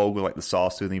 like the vocal, like the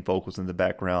soft soothing vocals in the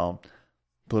background,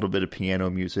 a little bit of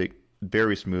piano music,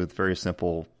 very smooth, very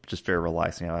simple, just very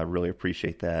relaxing. I really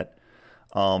appreciate that.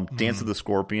 Dance of the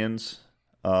Scorpions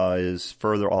is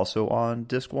further also on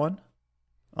disc 1,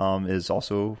 is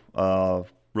also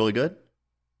really good.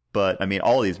 But I mean,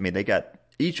 all of these, I mean,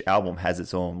 each album has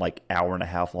its own like hour and a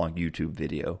half long YouTube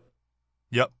video.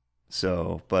 Yep.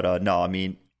 So, but no, I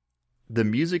mean, the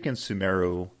music in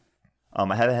Sumeru,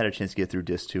 I haven't had a chance to get through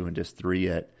disc 2 and disc 3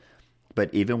 yet.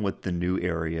 But even with the new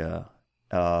area,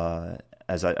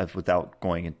 without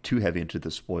going in too heavy into the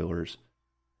spoilers,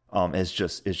 it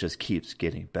just keeps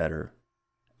getting better.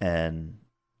 And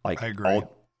like I agree.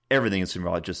 Everything in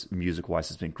Sumeru, just music wise,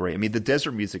 has been great. I mean, the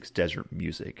desert music's desert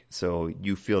music, so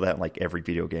you feel that in like every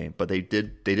video game. But they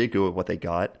did go with what they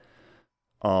got.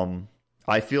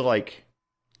 I feel like,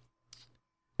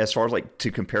 as far as like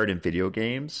to compare it in video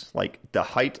games, like the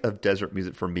height of desert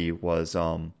music for me was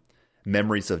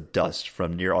Memories of Dust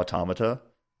from Nier Automata.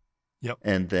 Yep.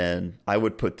 And then I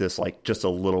would put this like just a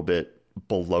little bit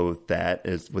below that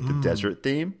is with the desert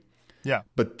theme. Yeah.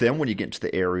 But then when you get into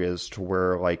the areas to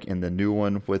where like in the new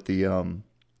one with the God,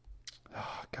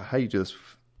 how do you do this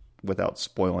without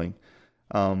spoiling?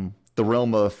 The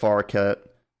realm of Farket,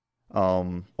 a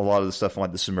lot of the stuff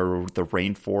like the Sumeru, the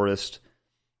rainforest,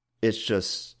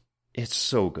 it's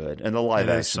so good. And the live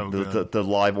action, the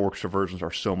live orchestra versions are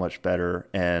so much better.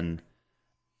 And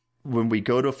when we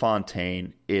go to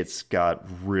Fontaine, it's got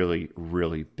really,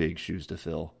 really big shoes to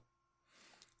fill.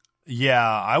 Yeah,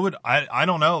 I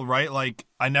don't know, right? Like,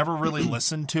 I never really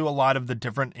listened to a lot of the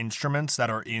different instruments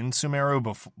that are in Sumeru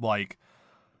before, like,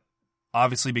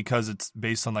 obviously because it's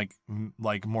based on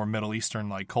like more Middle Eastern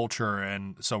like culture,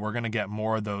 and so we're gonna get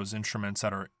more of those instruments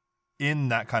that are in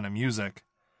that kind of music,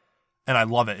 and I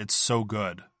love it. It's so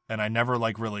good, and I never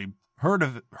like really heard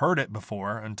it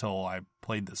before until I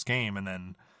played this game, and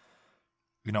then,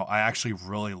 you know, I actually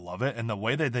really love it. And the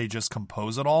way that they just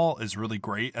compose it all is really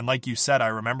great. And like you said, I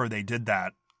remember they did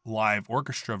that live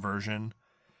orchestra version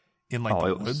in like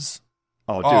the woods.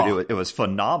 Dude, it was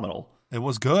phenomenal. It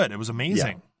was good. It was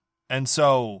amazing. Yeah. And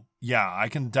so, yeah, I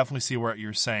can definitely see what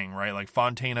you're saying, right? Like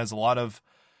Fontaine has a lot of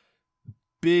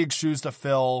big shoes to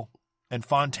fill, and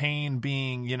Fontaine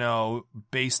being, you know,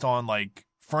 based on like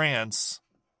France,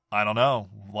 I don't know,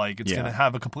 like it's going to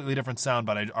have a completely different sound,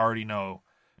 but I already know,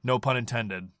 no pun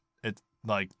intended, it's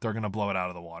like they're going to blow it out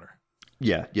of the water.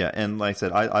 Yeah. And like I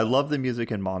said, I love the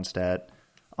music in Mondstadt.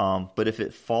 But if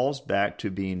it falls back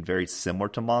to being very similar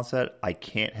to Mondstadt, I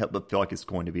can't help but feel like it's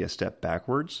going to be a step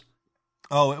backwards.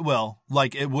 Oh, it will.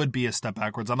 Like, it would be a step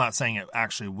backwards. I'm not saying it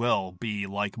actually will be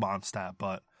like Mondstadt,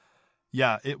 but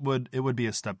yeah, it would be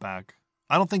a step back.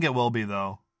 I don't think it will be,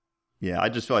 though. Yeah, I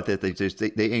just feel like that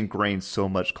they ingrained so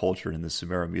much culture in the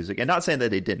Sumeru music. And not saying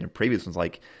that they didn't in previous ones,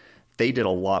 like they did a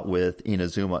lot with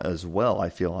Inazuma as well, I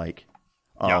feel like.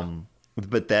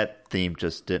 But that theme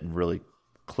just didn't really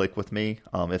click with me.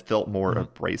 It felt more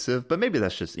abrasive, but maybe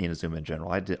that's just Inazuma in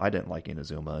general. I didn't like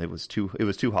Inazuma. It was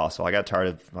too hostile. I got tired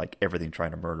of like everything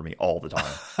trying to murder me all the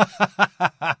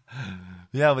time.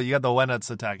 Yeah, but you got the Wenuts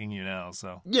attacking you now,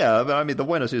 so. Yeah, but I mean, the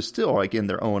Wenuts is still like in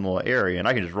their own little area, and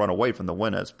I can just run away from the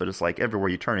Wenuts, but it's like everywhere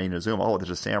you turn Inazuma, oh, there's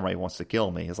a samurai who wants to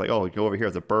kill me. It's like, oh, go over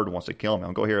here, the bird wants to kill me.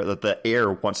 I'll go here, the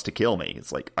air wants to kill me.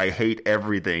 It's like, I hate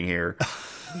everything here.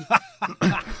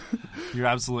 You're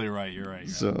absolutely right. You're right.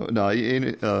 So, no,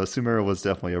 Sumeru was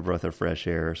definitely a breath of fresh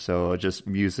air. So, just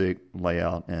music,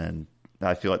 layout, and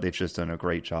I feel like they've just done a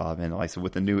great job. And like I said,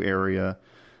 with the new area,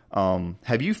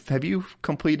 have you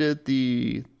completed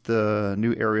the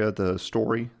new area, the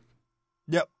story?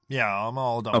 Yep. Yeah, I'm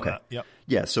all done with that. Yep.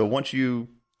 Yeah, so once you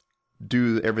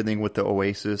do everything with the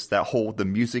Oasis, the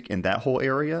music in that whole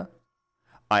area,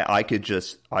 I could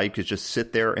just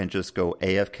sit there and just go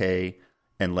AFK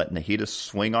and let Nahida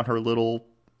swing on her little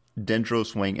dendro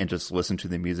swing and just listen to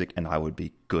the music, and I would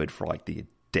be good for like the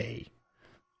day.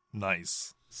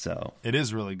 Nice. So it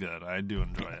is really good. I do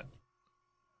enjoy it.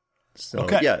 So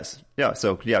okay. Yes. Yeah.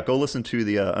 So yeah, go listen to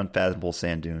the Unfathomable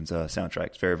Sand Dunes soundtrack.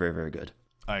 It's very, very, very good.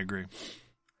 I agree.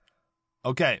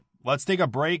 Okay, let's take a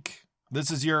break. This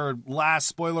is your last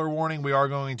spoiler warning. We are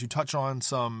going to touch on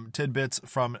some tidbits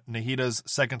from Nahida's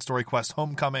second story quest,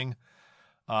 Homecoming.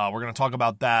 We're going to talk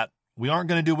about that. We aren't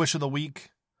going to do Wish of the Week.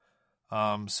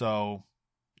 So,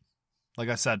 like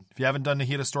I said, if you haven't done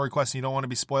Nahida's story quest and you don't want to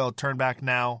be spoiled, turn back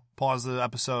now, pause the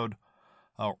episode,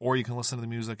 or you can listen to the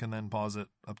music and then pause it.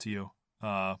 Up to you.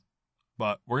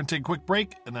 But we're going to take a quick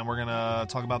break, and then we're going to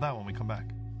talk about that when we come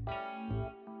back.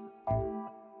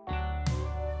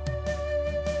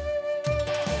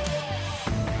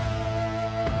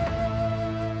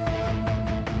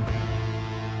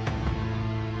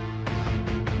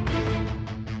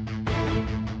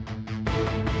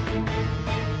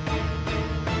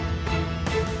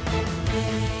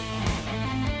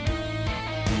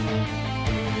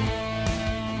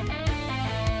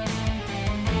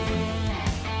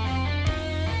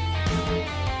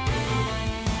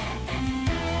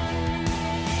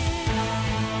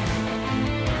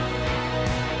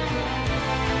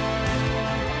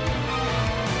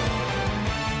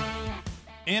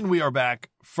 And we are back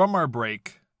from our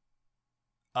break.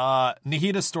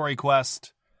 Nahida's story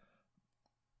quest.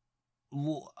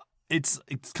 It's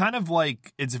kind of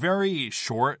like, it's very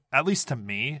short, at least to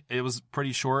me. It was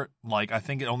pretty short. Like, I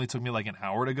think it only took me like an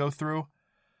hour to go through.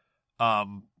 But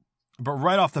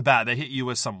right off the bat, they hit you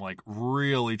with some like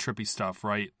really trippy stuff,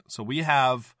 right? So we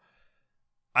have,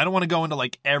 I don't want to go into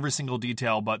like every single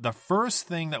detail, but the first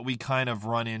thing that we kind of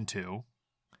run into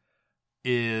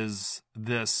is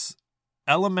this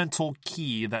elemental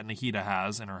key that Nahida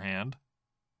has in her hand,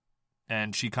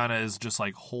 and she kind of is just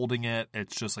like holding it.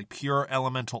 It's just like pure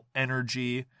elemental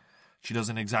energy. She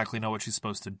doesn't exactly know what she's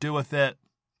supposed to do with it.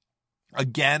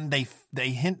 Again, they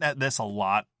hint at this a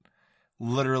lot,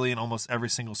 literally in almost every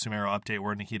single Sumeru update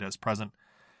where Nahida is present.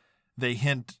 They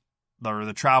hint, or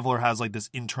the traveler has like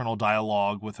this internal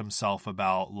dialogue with himself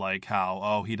about like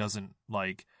how, he doesn't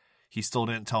like, he still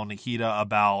didn't tell Nahida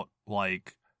about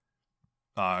like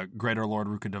Greater Lord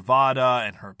Rukkhadevata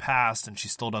and her past, and she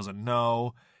still doesn't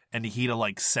know. And Nahida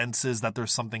like senses that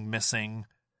there's something missing,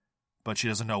 but she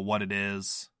doesn't know what it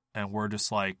is. And we're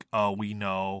just like, oh, we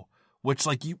know. Which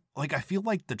like I feel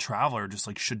like the traveler just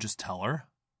like should just tell her.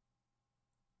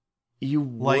 You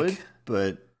would,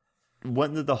 but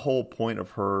wasn't the whole point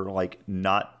of her like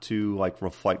not to like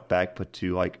reflect back, but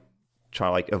to like try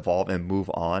to like evolve and move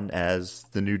on as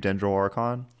the new Dendro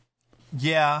Archon?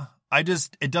 Yeah.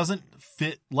 It doesn't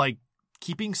fit, like,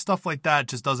 keeping stuff like that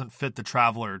just doesn't fit the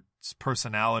Traveler's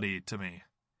personality to me.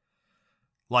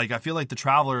 Like, I feel like the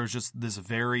Traveler is just this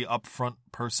very upfront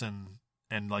person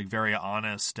and, like, very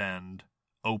honest and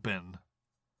open.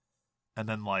 And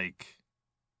then, like,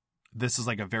 this is,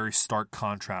 like, a very stark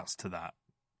contrast to that.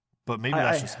 But maybe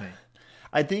that's just me.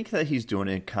 I think that he's doing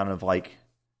it kind of, like,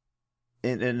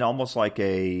 in almost like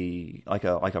a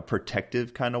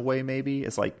protective kind of way, maybe.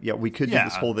 It's like, yeah, we could do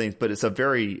this whole thing, but it's a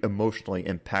very emotionally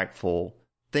impactful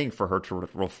thing for her to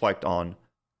reflect on,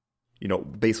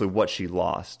 basically what she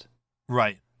lost.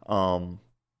 Right. And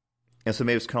so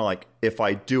maybe it's kind of like, if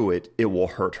I do it, it will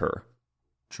hurt her.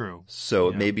 True.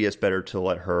 So maybe it's better to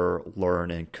let her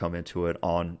learn and come into it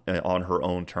on her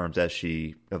own terms as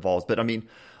she evolves. But I mean,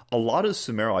 a lot of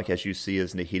Sumeru, like as you see,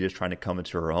 as Nahida's trying to come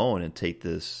into her own and take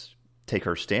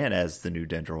her stand as the new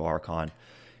Dendro Archon,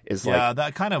 is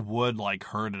that kind of would like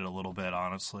hurt it a little bit,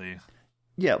 honestly.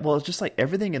 Yeah, well, it's just like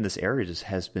everything in this area just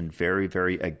has been very,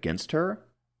 very against her.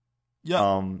 Yeah.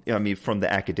 I mean, from the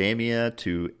academia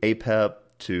to Apep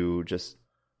to just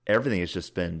everything has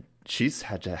just been she's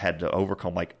had to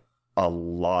overcome like a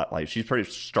lot. Like she's pretty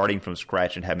starting from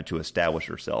scratch and having to establish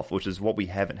herself, which is what we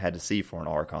haven't had to see for an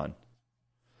Archon.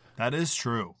 That is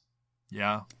true.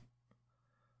 Yeah.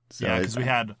 So yeah, because we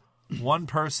had one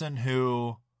person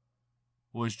who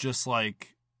was just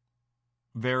like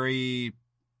very,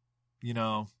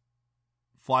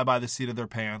 fly by the seat of their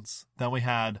pants. Then we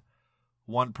had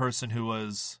one person who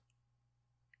was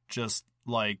just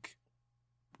like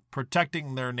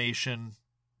protecting their nation,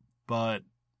 but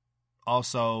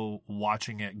also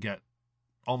watching it get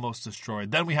almost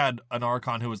destroyed. Then we had an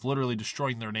Archon who was literally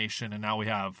destroying their nation, and now we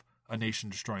have a nation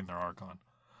destroying their Archon.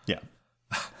 Yeah.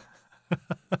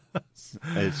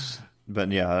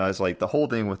 But yeah, I was like the whole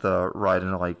thing with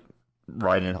Raiden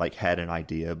had an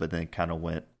idea, but then kind of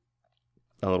went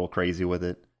a little crazy with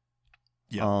it.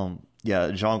 Yeah. Yeah,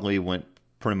 Zhongli went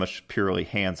pretty much purely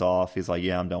hands off. He's like,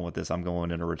 yeah, I'm done with this. I'm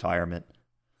going into retirement.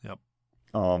 Yep.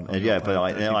 And yeah, but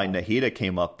like, then like Nahida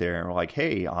came up there and were like,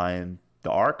 hey, I'm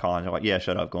the Archon. They're like, yeah,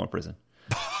 shut up, go in prison.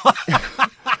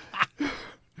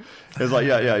 It's like,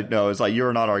 yeah, no, it's like,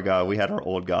 you're not our god. We had our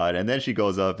old god. And then she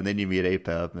goes up, and then you meet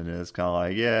Apep, and it's kind of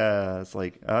like, yeah, it's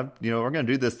like, we're going to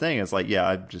do this thing. It's like,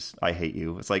 yeah, I hate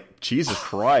you. It's like, Jesus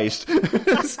Christ.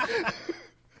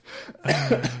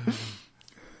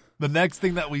 The next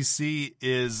thing that we see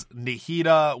is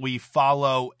Nahida. We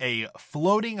follow a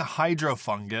floating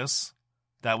hydrofungus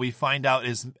that we find out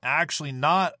is actually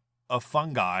not a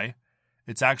fungi.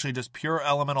 It's actually just pure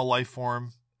elemental life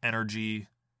form, energy.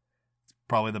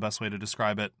 Probably the best way to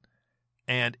describe it.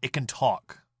 And it can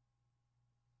talk.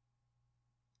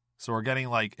 So we're getting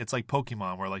like, it's like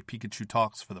Pokemon where like Pikachu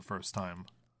talks for the first time.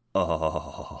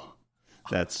 Oh,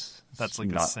 that's like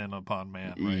not a sin upon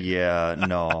man, right? Yeah,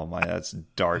 no, that's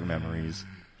dark memories.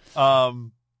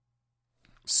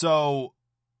 So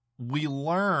we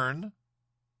learn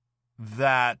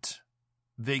that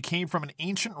they came from an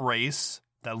ancient race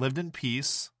that lived in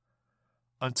peace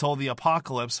until the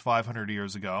apocalypse 500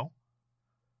 years ago.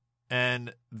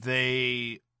 And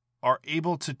they are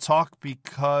able to talk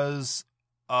because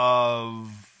of,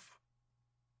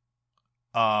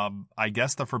 I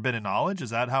guess, the forbidden knowledge.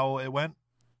 Is that how it went?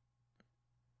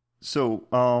 So,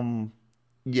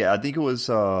 yeah, I think it was,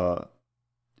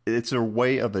 it's a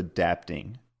way of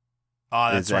adapting.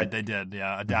 That's right. They did.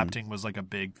 Yeah. Adapting was like a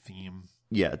big theme.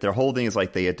 Yeah. Their whole thing is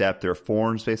like they adapt their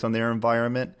forms based on their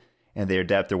environment. And they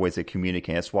adapt their ways of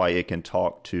communicating. That's why it can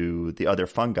talk to the other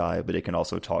fungi, but it can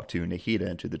also talk to Nahida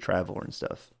and to the Traveler and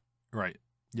stuff. Right.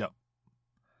 Yep.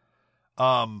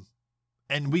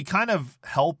 And we kind of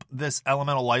help this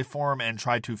elemental life form and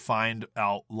try to find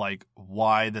out like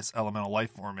why this elemental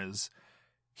life form is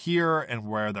here and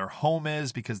where their home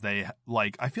is, because they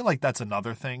like, I feel like that's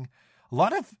another thing. A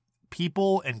lot of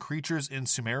people and creatures in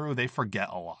Sumeru, they forget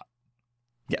a lot.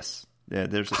 Yes. Yeah,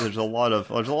 there's a lot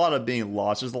of being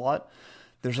lost.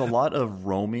 There's a lot of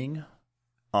roaming.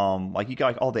 Like you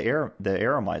got all the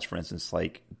Eremites, for instance,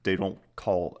 like they don't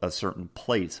call a certain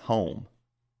place home.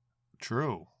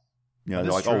 True. They're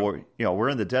like, true. We're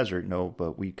in the desert. No,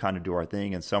 but we kind of do our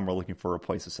thing, and some are looking for a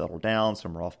place to settle down.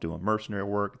 Some are off doing mercenary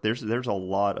work. There's a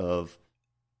lot of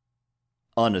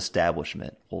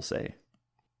unestablishment, we'll say.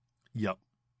 Yep.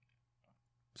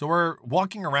 So we're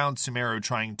walking around Sumeru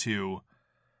trying to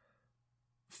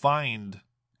find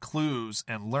clues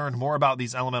and learn more about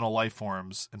these elemental life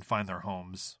forms and find their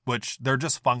homes, which they're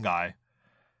just fungi,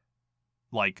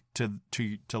 like to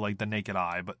like the naked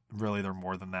eye, but really they're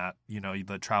more than that.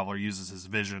 The Traveler uses his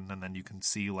vision, and then you can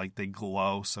see like they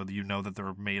glow, so that that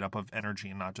they're made up of energy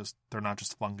and they're not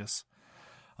just fungus.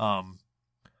 But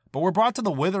we're brought to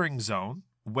the Withering Zone,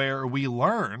 where we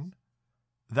learn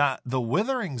that the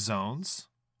Withering Zones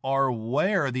are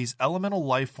where these elemental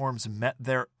life forms met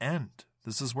their end.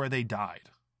 This is where they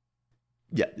died.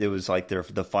 Yeah, it was like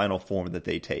the final form that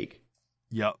they take.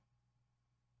 Yep.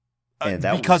 And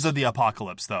that because of the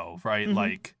apocalypse, though, right? Mm-hmm.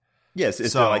 Like, yes,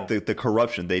 it's like the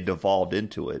corruption. They devolved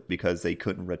into it because they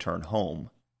couldn't return home.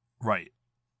 Right.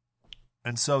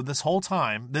 And so this whole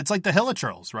time, it's like the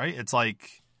Hilichurls, right? It's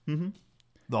like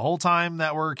the whole time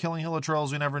that we're killing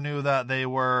Hilichurls, we never knew that they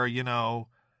were,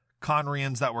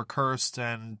 Conrians that were cursed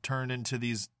and turned into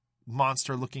these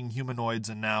monster-looking humanoids,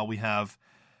 and now we have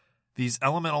these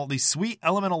sweet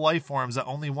elemental life forms that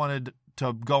only wanted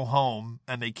to go home,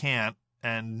 and they can't,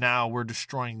 and now we're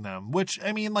destroying them. Which,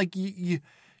 I mean, like,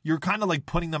 you're kind of, like,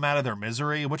 putting them out of their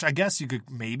misery, which I guess you could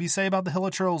maybe say about the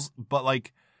Hilichurls, but,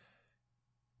 like,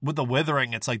 with the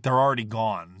Withering, it's like they're already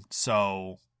gone,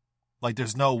 so, like,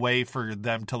 there's no way for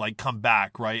them to, like, come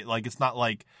back, right? Like, it's not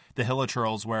like the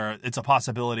Hilichurls where it's a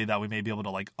possibility that we may be able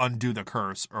to, like, undo the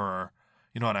curse, or...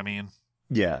 You know what I mean?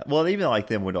 Yeah. Well, even like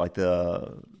them with like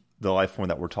the the life form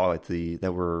that we're talking,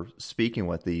 that we're speaking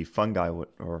with, the fungi,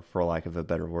 or for lack of a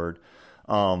better word.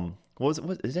 What was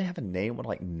it? Does it have a name? What,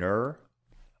 like Nur?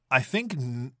 I think,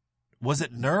 was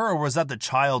it Nur or was that the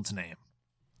child's name?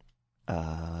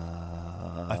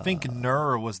 I think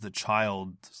Nur was the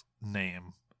child's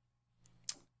name.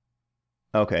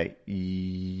 Okay.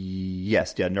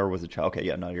 Yes. Yeah. Nur was a child. Okay.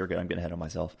 Yeah. No, you're good. I'm getting ahead of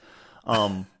myself.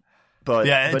 But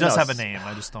yeah, it does no, have a name.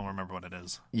 I just don't remember what it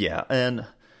is. Yeah, and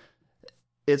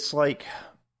it's like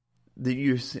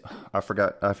I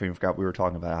forgot we were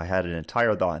talking about it. I had an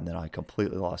entire thought and then I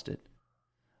completely lost it.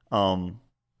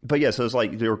 But yeah, so it's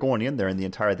like they were going in there, and the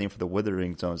entire thing for the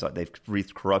Withering Zone is like they've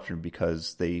breathed corruption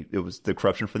because it was the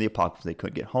corruption for the apocalypse. They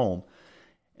couldn't get home,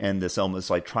 and this element is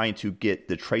like trying to get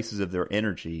the traces of their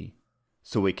energy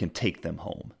so it can take them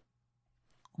home.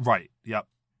 Right. Yep.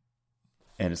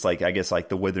 And it's like, I guess, like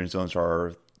the Withering Zones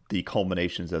are the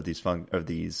culminations of these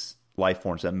life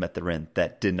forms that met their end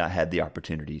that did not have the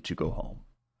opportunity to go home,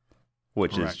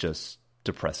 which Correct. is just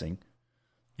depressing.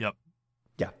 Yep.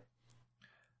 Yeah.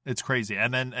 It's crazy.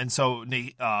 And so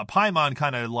Paimon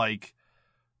kind of like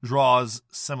draws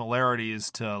similarities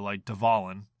to like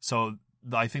Dvalin. So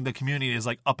I think the community is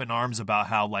like up in arms about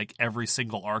how like every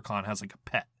single Archon has like a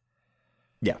pet.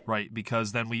 Yeah. Right.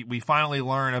 Because then we finally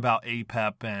learn about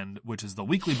Apep, which is the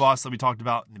weekly boss that we talked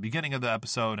about in the beginning of the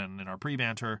episode and in our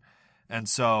pre-banter. And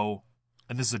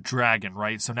this is a dragon,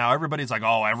 right? So now everybody's like,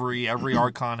 oh, every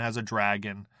Archon has a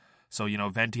dragon. So,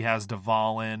 Venti has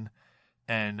Dvalin,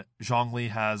 and Zhongli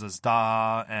has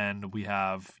Azda, and we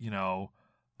have, Nahida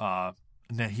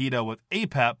with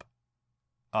Apep,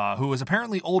 who is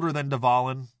apparently older than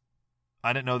Dvalin.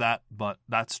 I didn't know that, but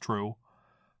that's true.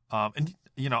 And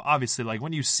obviously, like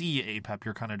when you see Apep,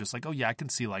 you're kind of just like, oh yeah, I can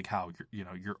see like how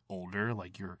you're older,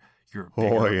 like you're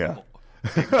a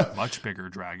bigger, much bigger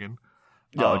dragon.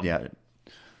 Oh yeah.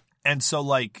 And so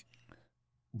like,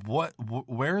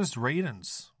 where's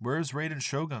Raiden's? Where's Raiden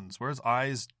Shogun's? Where's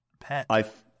Ai's pet? I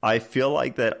feel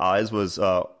like that Ai's was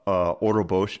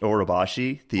Orobashi,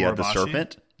 the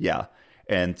serpent. Yeah,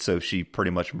 and so she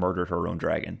pretty much murdered her own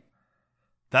dragon.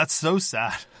 That's so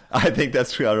sad. I think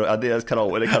that's kind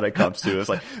of what it kind of comes to. It's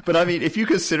like, but I mean, if you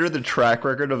consider the track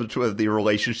record of the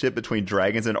relationship between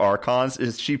dragons and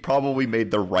Archons, she probably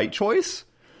made the right choice.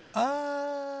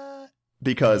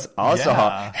 Because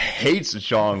Asaha hates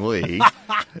Zhongli,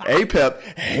 Apep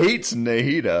hates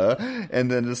Nahida,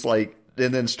 and then it's like,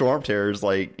 and then Storm Terror is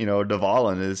like,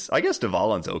 Dvalin is. I guess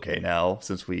Dvalin's okay now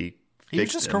since we.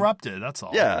 He's just corrupted, that's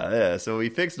all. Yeah. So we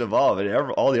fixed Dvalin,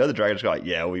 and all the other dragons go like,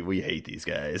 yeah, we hate these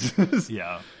guys.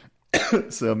 Yeah.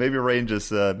 So maybe Rain was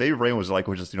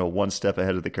just one step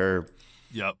ahead of the curve.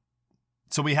 Yep.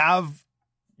 So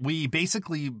we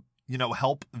basically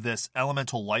help this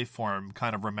elemental life form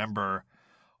kind of remember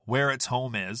where its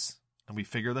home is, and we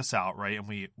figure this out, right? And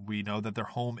we know that their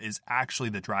home is actually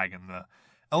the dragon. The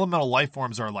elemental life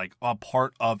forms are like a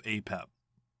part of Apep.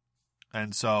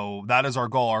 And so that is our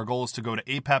goal. Our goal is to go to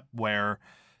Apep, where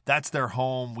that's their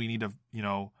home. We need to,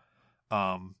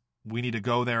 we need to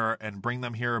go there and bring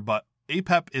them here. But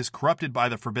Apep is corrupted by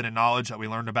the forbidden knowledge that we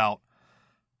learned about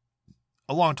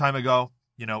a long time ago,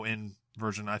 in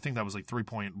version, I think that was like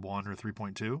 3.1 or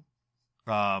 3.2.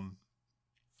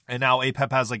 And now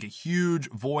Apep has like a huge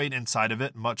void inside of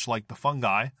it, much like the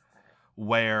fungi,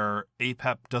 where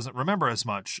Apep doesn't remember as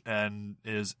much and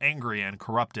is angry and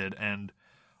corrupted. And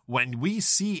when we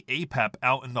see Apep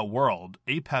out in the world,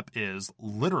 Apep is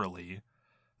literally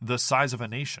the size of a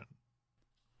nation.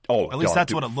 Oh, at least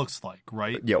that's what it looks like,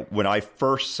 right? Yeah, when I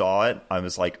first saw it, I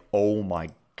was like, oh my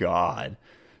God.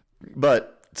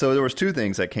 But so there was two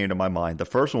things that came to my mind. The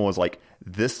first one was like,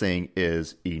 this thing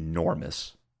is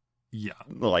enormous. Yeah.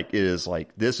 Like it is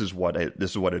like, this is what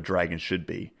a dragon should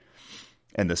be.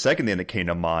 And the second thing that came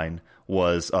to mind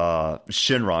was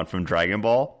Shinron from Dragon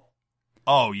Ball.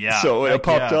 Oh yeah. So when it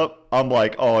popped up, I'm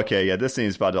like, oh okay, yeah, this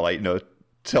thing's about to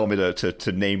tell me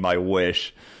to name my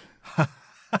wish.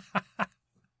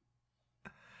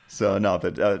 So no,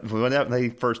 but when they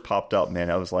first popped up, man,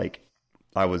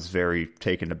 I was very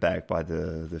taken aback by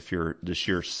the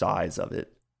sheer size of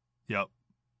it. Yep.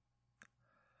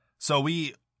 So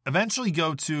we eventually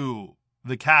go to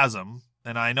the chasm,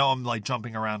 and I know I'm like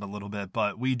jumping around a little bit,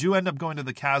 but we do end up going to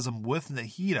the chasm with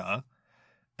Nahida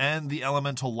and the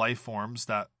elemental life forms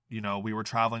that, we were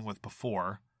traveling with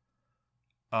before,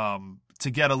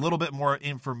 to get a little bit more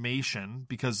information,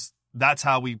 because that's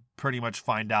how we pretty much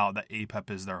find out that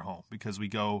Apep is their home, because we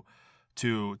go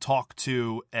to talk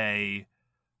to a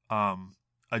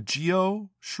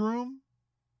Geo Shroom,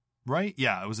 right?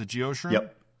 Yeah, it was a Geo Shroom.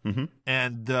 Yep. Mm-hmm.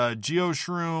 And the Geo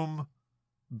Shroom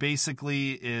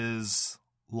basically is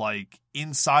like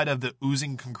inside of the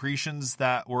oozing concretions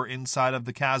that were inside of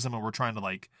the chasm, and we're trying to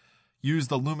like use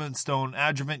the lumen stone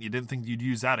adjuvant. You didn't think you'd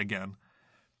use that again.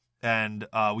 And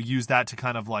we used that to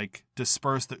kind of like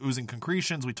disperse the oozing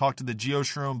concretions. We talked to the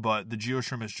geoshroom, but the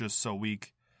geoshroom is just so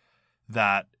weak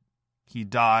that he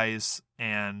dies.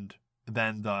 And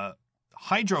then the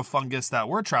hydrofungus that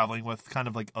we're traveling with kind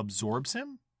of like absorbs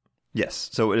him. Yes.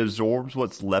 So it absorbs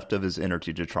what's left of his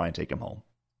energy to try and take him home.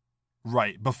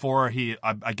 Right. Before he,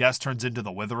 I guess, turns into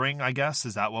the withering, I guess.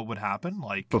 Is that what would happen?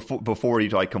 Like before he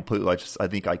like completely, like, just, I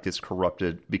think like gets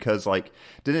corrupted, because like,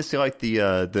 didn't it say like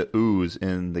the ooze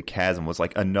in the chasm was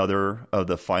like another of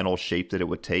the final shape that it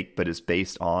would take, but it's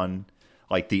based on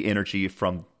like the energy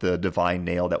from the divine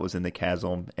nail that was in the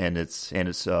chasm and its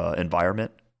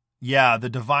environment. Yeah. The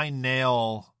divine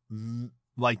nail,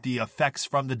 like the effects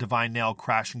from the divine nail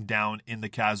crashing down in the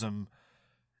chasm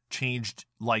changed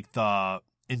like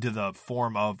into the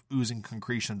form of oozing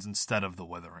concretions instead of the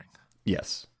withering.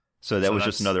 Yes. So that was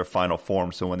just another final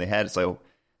form. So when they had it, so,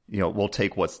 we'll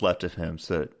take what's left of him.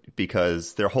 So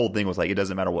because their whole thing was like, it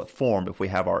doesn't matter what form, if we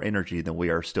have our energy, then we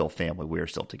are still family. We are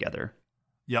still together.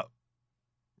 Yep.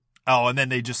 Oh, and then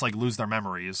they just like lose their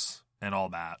memories and all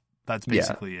that. That's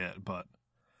basically it. But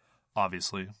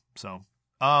obviously, so,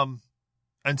 and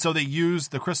so they use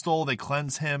the crystal, they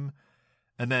cleanse him,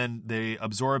 and then they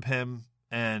absorb him,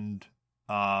 and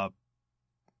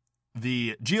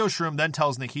the geoshroom then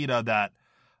tells Nikita that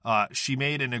she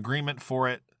made an agreement for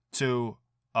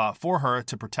her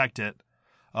to protect it,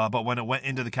 but when it went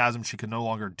into the chasm, she could no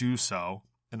longer do so,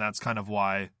 and that's kind of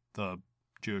why the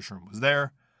geoshroom was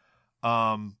there.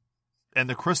 And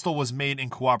the crystal was made in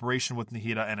cooperation with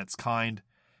Nikita and its kind,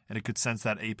 and it could sense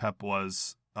that Apep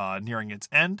was nearing its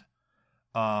end.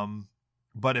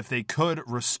 But if they could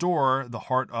restore the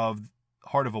heart of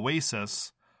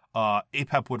Oasis,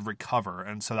 Apep would recover,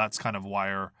 and so that's kind of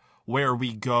where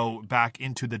we go back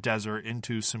into the desert,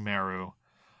 into Sumeru,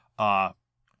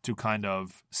 to kind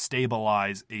of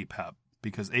stabilize Apep,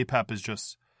 because Apep is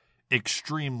just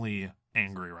extremely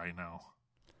angry right now.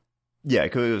 Yeah,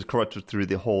 because it was corrupted through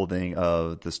the whole thing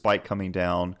of the spike coming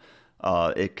down.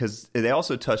 Because they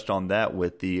also touched on that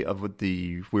with the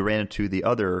we ran into the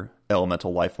other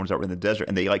elemental life forms that were in the desert,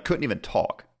 and they like couldn't even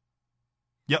talk.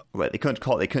 Yep. Like, they couldn't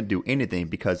call it, they couldn't do anything,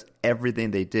 because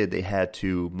everything they did, they had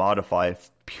to modify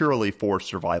purely for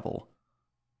survival.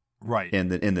 Right. In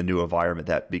the new environment,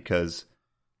 that because,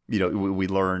 we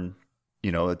learn,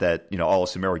 that, all of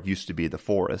Sumeru used to be the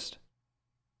forest.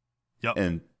 Yep.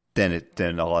 And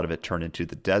then a lot of it turned into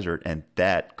the desert, and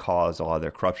that caused a lot of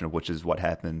their corruption, which is what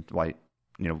happened,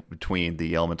 between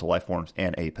the elemental life forms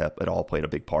and Apep. It all played a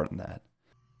big part in that.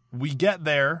 We get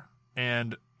there,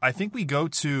 and I think we go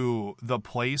to the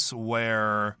place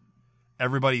where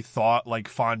everybody thought like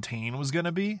Fontaine was going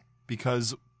to be,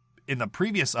 because in the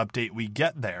previous update we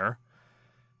get there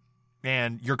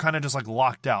and you're kind of just like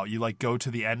locked out. You like go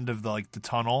to the end of the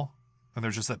tunnel, and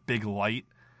there's just that big light.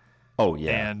 Oh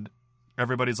yeah. And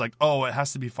everybody's like, "Oh, it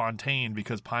has to be Fontaine,"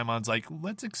 because Paimon's like,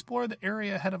 "Let's explore the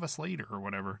area ahead of us later," or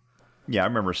whatever. Yeah, I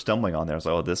remember stumbling on there. I was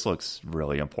like, "Oh, this looks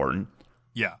really important."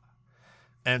 Yeah.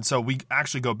 And so we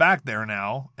actually go back there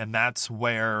now, and that's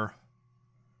where,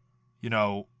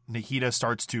 Nikita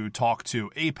starts to talk to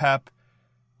Apep,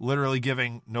 literally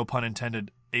giving, no pun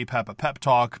intended, Apep a pep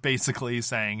talk, basically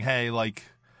saying, "Hey, like,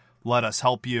 let us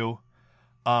help you."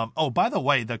 By the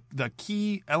way,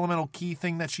 the elemental key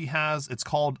thing that she has, it's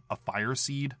called a fire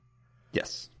seed.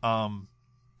 Yes. And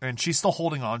she's still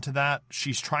holding on to that.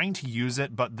 She's trying to use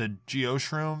it, but the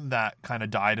geoshroom that kind of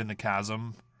died in the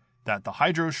chasm, that the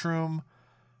hydroshroom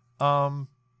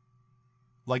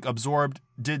absorbed,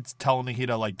 did tell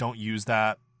Nikita don't use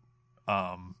that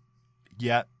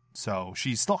yet. So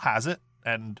she still has it,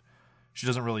 and she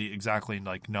doesn't really exactly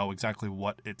know exactly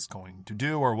what it's going to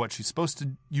do or what she's supposed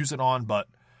to use it on, but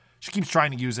she keeps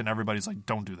trying to use it, and everybody's like,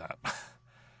 "Don't do that."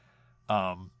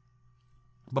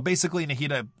 But basically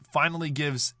Nikita finally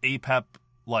gives Apep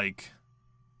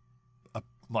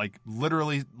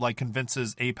literally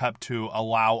convinces Apep to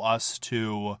allow us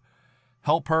to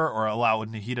help her, or allow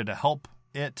Nikita to help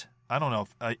it. I don't know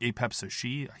if Apep's a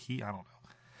she, he, I don't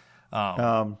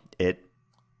know. It.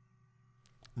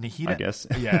 Nikita, I guess.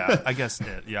 Yeah, I guess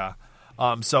it. Yeah.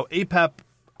 So Apep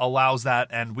allows that,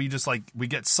 and we just we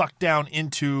get sucked down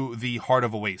into the heart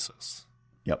of Oasis.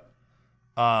 Yep.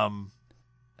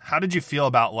 How did you feel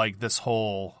about this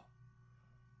whole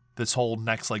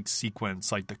next sequence,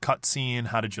 the cutscene?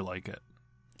 How did you like it?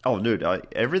 Oh, dude,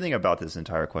 everything about this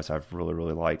entire quest I've really,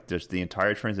 really liked. Just the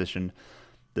entire transition,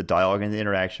 the dialogue and the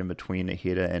interaction between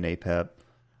Nikita and Apep.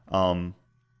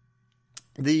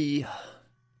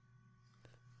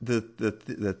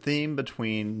 the theme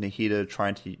between Nahida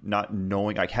trying to not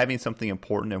knowing, like having something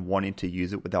important and wanting to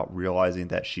use it without realizing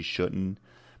that she shouldn't,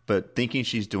 but thinking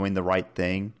she's doing the right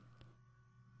thing,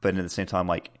 but at the same time,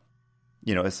 like,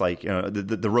 you know, it's like, you know,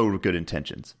 the road with good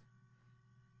intentions.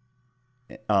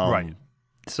 Right.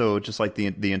 So just like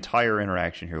the entire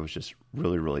interaction here was just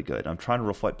really, really good. I'm trying to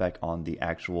reflect back on the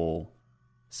actual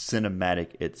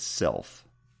cinematic itself.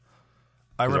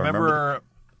 I remember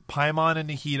Paimon and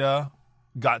Nahida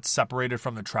got separated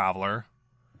from the Traveler.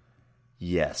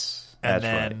 Yes, and that's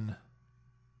then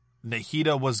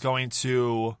Nahida was going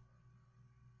to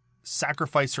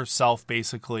sacrifice herself,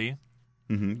 basically.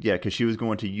 Mm-hmm. Yeah, because she was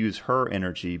going to use her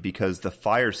energy because the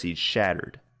fire seed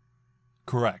shattered.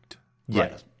 Correct. Yeah.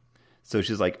 Right. So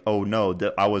she's like, "Oh no,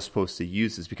 that I was supposed to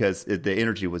use this because the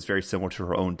energy was very similar to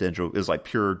her own dendro. It was like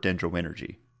pure dendro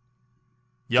energy.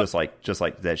 Yep. Just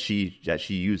like that she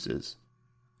uses.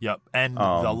 Yep, and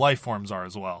the life forms are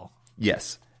as well.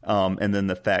 Yes. And then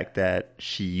the fact that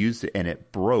she used it and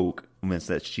it broke means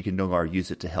that she can no longer use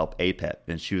it to help Apep.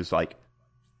 And she was like,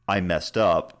 I messed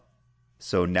up,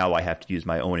 so now I have to use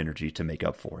my own energy to make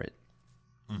up for it.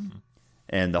 Mm-hmm.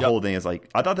 And the whole thing is like,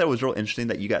 I thought that was real interesting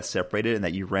that you got separated and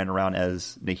that you ran around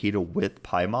as Nahida with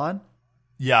Paimon.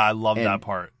 Yeah, I love that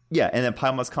part. Yeah, and then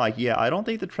Paimon's kind of like, yeah, I don't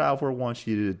think the Traveler wants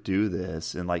you to do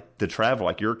this. And like the Traveler,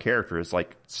 like your character is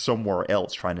like somewhere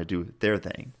else trying to do their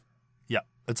thing. Yeah,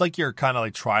 it's like you're kind of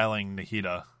like trialing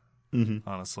Nahida,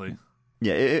 honestly.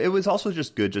 Yeah, it was also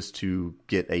just good just to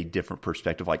get a different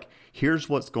perspective. Like, here's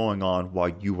what's going on while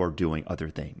you are doing other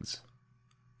things.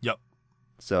 Yep.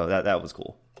 So that was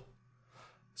cool.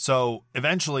 So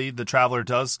eventually the Traveler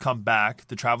does come back.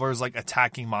 The Traveler is like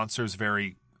attacking monsters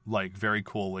very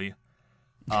coolly.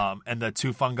 And the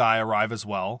two fungi arrive as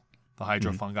well. The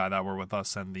hydro fungi that were with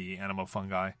us and the animo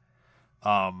fungi.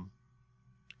 And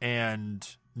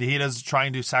Nahida's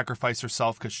trying to sacrifice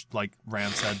herself because, like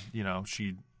Rand said, you know,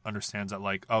 she understands that,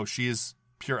 like, oh, she is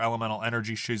pure elemental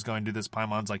energy. She's going to do this.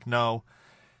 Paimon's like, no.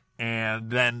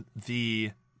 And then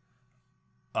the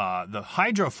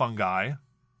hydro fungi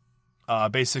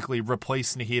basically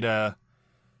replace Nahida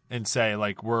and say,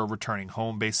 like, we're returning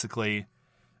home, basically.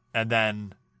 And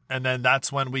then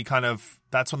that's when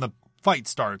that's when the fight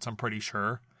starts, I'm pretty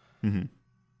sure. Mm-hmm.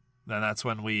 Then that's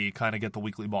when we kind of get the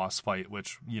weekly boss fight,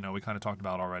 which, you know, we kind of talked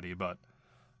about already. But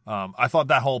I thought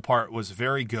that whole part was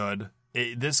very good.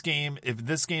 If this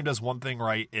game does one thing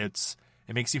right, it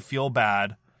makes you feel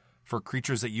bad for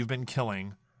creatures that you've been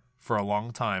killing for a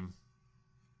long time.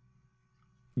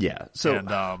 Yeah. So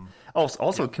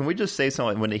also, can we just say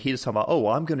something when Nahida's talking about, oh,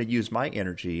 well, I'm going to use my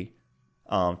energy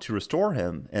to restore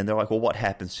him, and they're like, well, what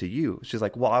happens to you? She's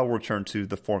like, well, I'll return to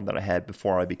the form that I had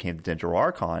before I became the Dendro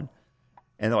Archon.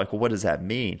 And they're like, well, what does that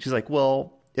mean? She's like,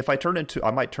 well, if I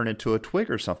might turn into a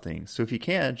twig or something. So if you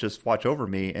can, just watch over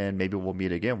me, and maybe we'll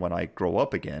meet again when I grow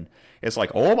up again. It's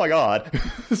like, oh my god.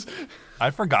 I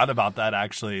forgot about that,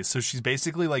 actually. So she's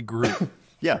basically like Groot.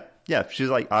 Yeah. She's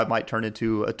like, I might turn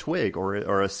into a twig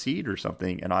or a seed or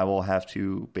something, and I will have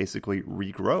to basically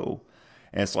regrow.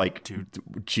 And it's like, dude,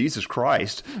 Jesus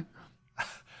Christ.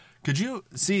 Could you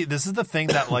see? This is the thing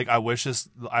that, like, I wish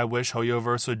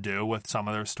Hoyoverse would do with some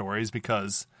of their stories,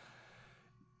 because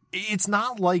it's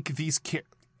not like these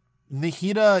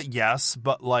Nahida, yes,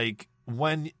 but like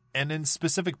in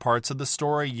specific parts of the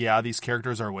story, yeah, these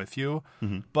characters are with you.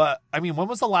 Mm-hmm. But I mean, when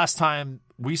was the last time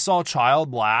we saw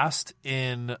Child last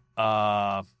in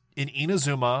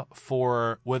Inazuma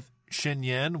with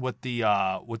Shinyen with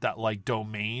that like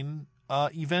domain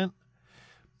event?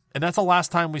 And that's the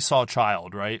last time we saw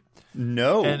Child, right?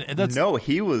 No, no,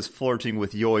 he was flirting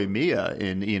with Yoimiya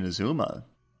in Inazuma.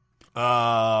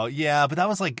 Yeah, but that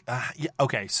was like, yeah,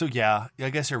 okay, so yeah, I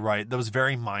guess you're right. That was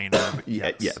very minor. But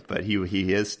yes. Yeah, but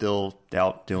he is still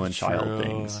out doing child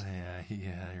things.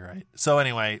 Yeah, you're right. So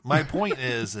anyway, my point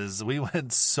is we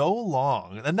went so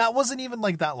long, and that wasn't even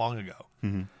like that long ago.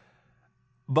 Mm-hmm.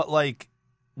 But like,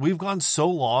 we've gone so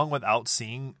long without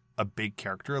seeing a big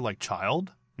character like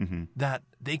Child that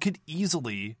they could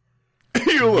easily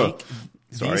make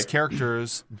these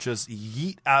characters just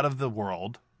yeet out of the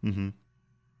world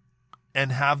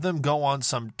and have them go on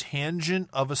some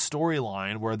tangent of a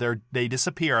storyline where they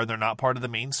disappear, they're not part of the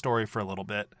main story for a little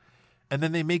bit, and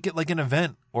then they make it like an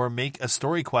event or make a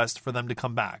story quest for them to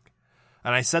come back.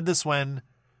 And I said this when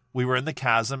we were in the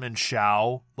chasm and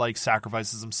Xiao like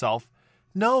sacrifices himself.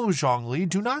 No, Zhongli,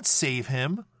 do not save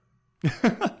him.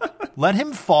 Let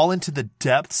him fall into the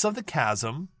depths of the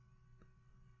chasm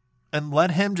and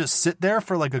let him just sit there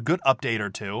for like a good update or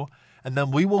two, and then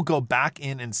we will go back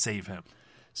in and save him.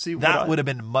 See, that would have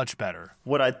been much better.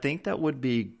 What I think that would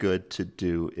be good to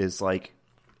do is like,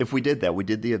 if we did that, we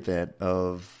did the event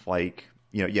of like,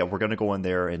 yeah, we're going to go in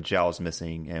there and Zhao's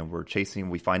missing and we're chasing,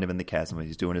 we find him in the chasm and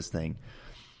he's doing his thing.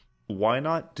 Why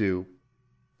not do,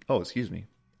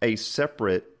 a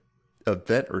separate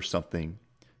event or something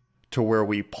to where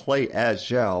we play as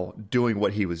Zhao doing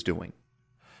what he was doing?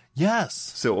 Yes.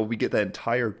 So we get that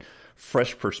entire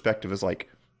fresh perspective as like,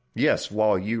 yes,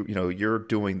 while you're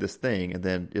doing this thing, and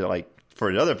then like for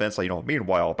another events, like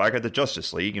meanwhile back at the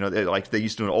Justice League, like they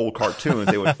used to do in old cartoons,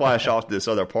 they would flash off to this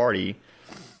other party,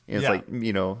 and it's like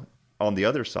on the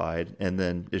other side, and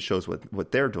then it shows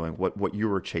what they're doing, what you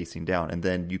were chasing down, and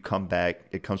then you come back,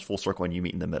 it comes full circle, and you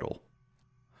meet in the middle.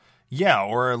 Yeah,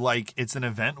 or like it's an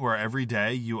event where every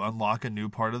day you unlock a new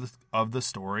part of the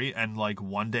story, and like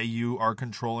one day you are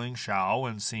controlling Shao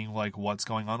and seeing like what's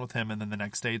going on with him, and then the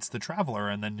next day it's the Traveler,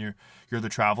 and then you're the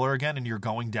Traveler again, and you're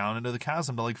going down into the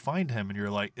chasm to like find him, and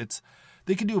you're like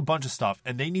they could do a bunch of stuff,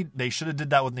 and they should have did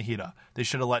that with Nahida. They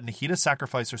should have let Nahida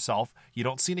sacrifice herself. You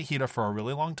don't see Nahida for a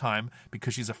really long time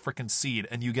because she's a freaking seed,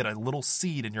 and you get a little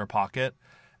seed in your pocket,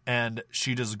 and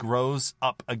she just grows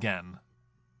up again.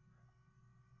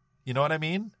 You know what I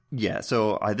mean? Yeah,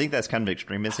 so I think that's kind of an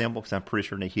extreme example because I'm pretty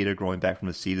sure Nahida growing back from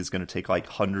the seed is going to take like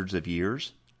hundreds of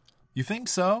years. You think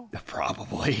so?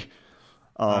 Probably.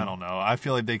 I don't know. I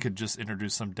feel like they could just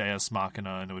introduce some Deus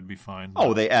Machina and it would be fine.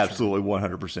 Oh, they absolutely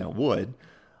 100% would.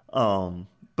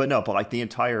 But like the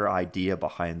entire idea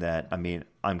behind that, I mean,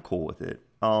 I'm cool with it.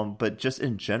 But just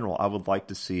in general, I would like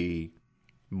to see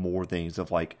more things of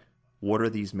like, what are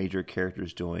these major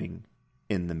characters doing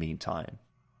in the meantime?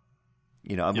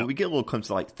 We get little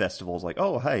glimpses of like festivals, like,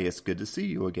 oh, hey, it's good to see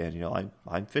you again.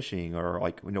 I'm fishing, or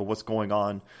like, what's going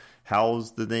on?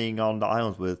 How's the thing on the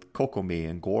islands with Kokomi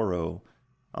and Goro?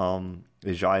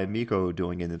 Is Jai and Miko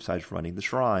doing anything besides running the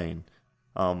shrine?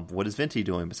 What is Venti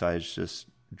doing besides just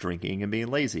drinking and being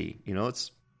lazy?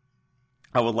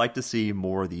 I would like to see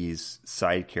more of these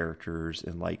side characters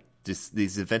and like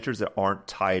these adventures that aren't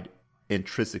tied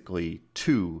intrinsically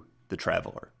to the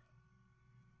Traveler.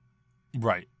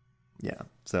 Right. Yeah.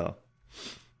 So.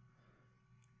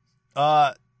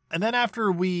 And then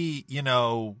after we,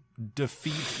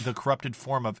 defeat the corrupted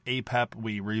form of Apep,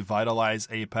 we revitalize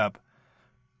Apep.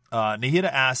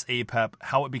 Nahida asks Apep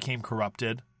how it became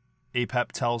corrupted.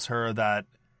 Apep tells her that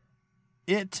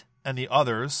it and the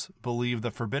others believe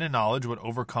the forbidden knowledge would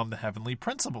overcome the heavenly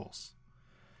principles,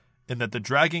 and that the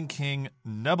Dragon King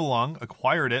Nebelung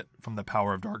acquired it from the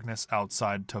power of darkness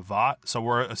outside Tavat. So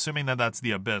we're assuming that that's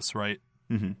the Abyss, right?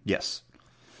 Mm-hmm. Yes.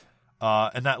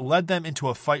 And that led them into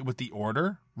a fight with the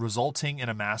Order, resulting in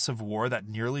a massive war that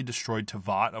nearly destroyed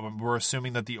Tavat. We're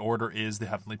assuming that the Order is the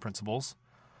heavenly principles.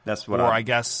 That's what I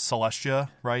guess Celestia,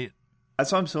 right?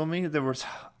 That's what I'm assuming. There was,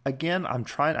 again, I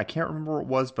can't remember what it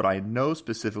was, but I know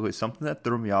specifically something that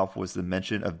threw me off was the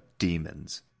mention of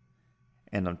demons.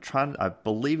 And I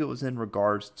believe it was in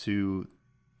regards to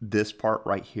this part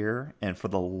right here. And for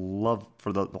the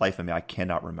life of me, I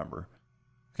cannot remember.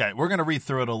 Okay, we're going to read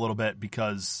through it a little bit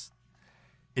because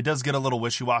it does get a little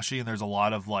wishy-washy and there's a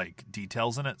lot of like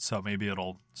details in it, so maybe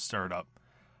it'll stir it up.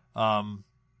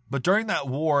 But during that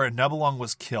war, Nebelung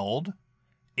was killed.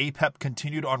 Apep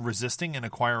continued on resisting and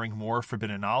acquiring more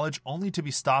forbidden knowledge, only to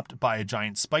be stopped by a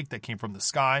giant spike that came from the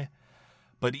sky.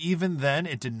 But even then,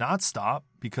 it did not stop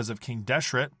because of King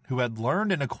Deshret, who had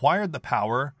learned and acquired the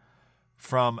power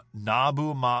from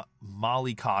Nabu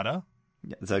Malikata.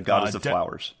 Yeah, the goddess of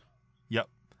flowers. Yep.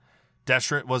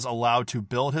 Deshret was allowed to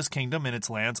build his kingdom in its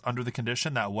lands under the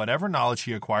condition that whatever knowledge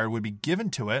he acquired would be given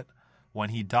to it when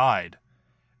he died.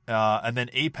 And then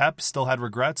Apep still had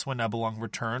regrets when Nebelung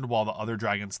returned while the other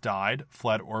dragons died,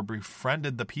 fled, or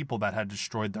befriended the people that had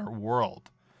destroyed their world.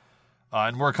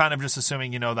 And we're kind of just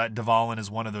assuming, that Dvalin is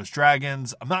one of those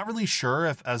dragons. I'm not really sure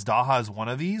if Azdaha is one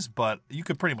of these, but you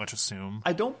could pretty much assume.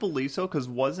 I don't believe so, because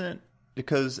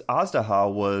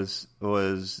Azdaha was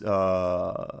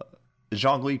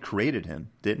Zhongli created him,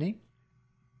 didn't he?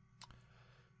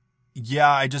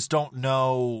 Yeah, I just don't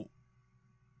know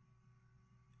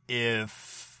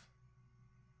if...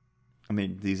 I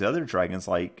mean, these other dragons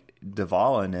like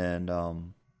Dvalin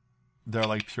and... they're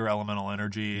like pure elemental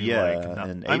energy. Yeah,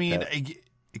 and I mean,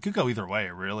 it could go either way,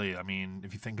 really. I mean,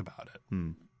 if you think about it.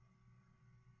 I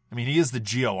mean, he is the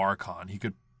Geo Archon. He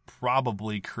could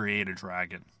probably create a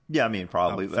dragon. Yeah, I mean,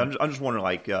 probably. I'm just wondering,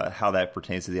 like, how that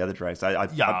pertains to the other dragons.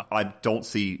 I don't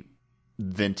see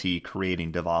Venti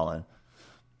creating Dvalin.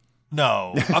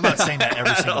 No, I'm not saying that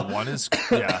every single one is.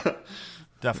 Yeah,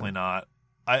 definitely not.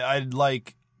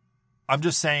 I'm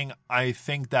just saying, I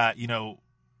think that,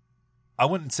 I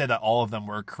wouldn't say that all of them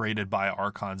were created by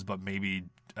Archons, but maybe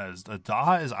as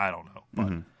Daha is, I don't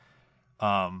know.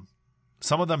 But,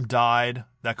 Some of them died.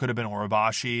 That could have been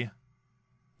Orobashi.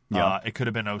 Yeah. It could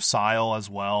have been Osile as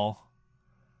well.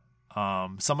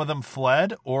 Some of them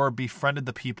fled or befriended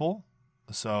the people.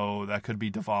 So that could be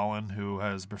Dvalin, who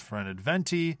has befriended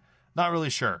Venti. Not really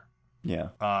sure. Yeah.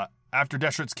 After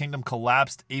Deshret's kingdom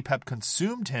collapsed, Apep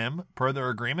consumed him per their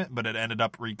agreement, but it ended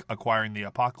up acquiring the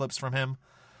apocalypse from him,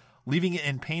 leaving it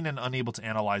in pain and unable to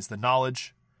analyze the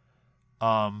knowledge.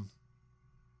 And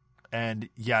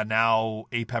yeah, now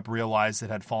Apep realized it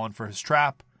had fallen for his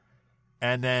trap,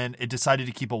 and then it decided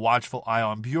to keep a watchful eye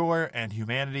on Bure and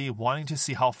humanity, wanting to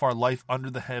see how far life under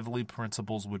the heavenly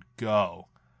principles would go.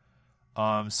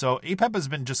 So Apep has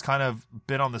been just kind of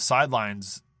been on the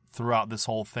sidelines throughout this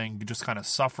whole thing, just kind of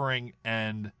suffering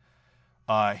and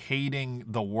hating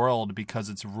the world because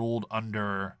it's ruled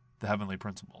under the heavenly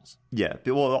principles. Yeah,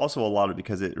 well, also a lot of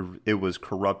because it was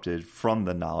corrupted from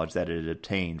the knowledge that it had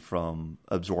obtained from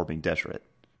absorbing Deshret.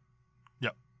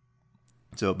 Yep.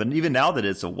 So, but even now that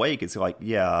it's awake, it's like,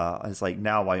 yeah, it's like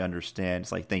now I understand.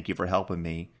 It's like, thank you for helping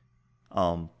me.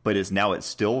 But it's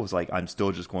still like I'm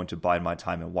still just going to bide my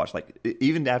time and watch. Like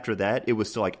even after that, it was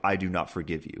still like I do not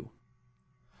forgive you.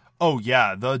 Oh,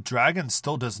 yeah, the dragon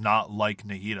still does not like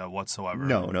Nahida whatsoever.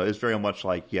 No, it's very much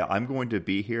like, yeah, I'm going to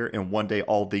be here, and one day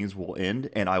all things will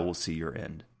end, and I will see your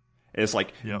end. And it's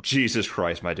like, yep. Jesus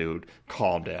Christ, my dude,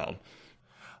 calm down.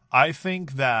 I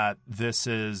think that this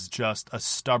is just a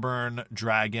stubborn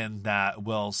dragon that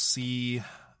will see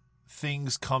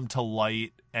things come to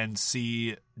light and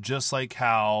see, just like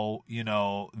how,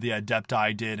 the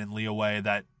Adepti did in Liyue,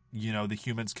 that, the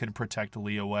humans can protect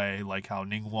Liyue, like how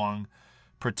Ningguang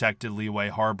protected Liyue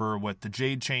Harbor with the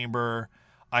Jade Chamber.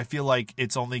 I feel like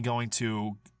it's only going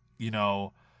to,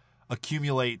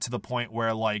 accumulate to the point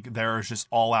where like there is just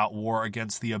all-out war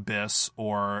against the Abyss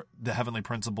or the Heavenly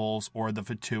Principles or the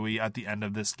Fatui at the end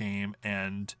of this game,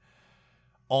 and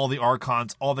all the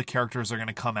Archons, all the characters are going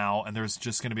to come out, and there's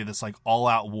just going to be this like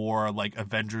all-out war, like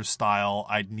Avengers style.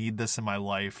 I need this in my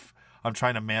life. I'm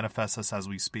trying to manifest this as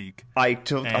we speak. I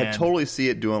totally see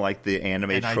it doing like the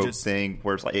anime trope thing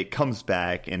where it's like it comes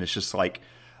back and it's just like,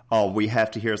 oh, we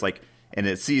have to hear. It's like, and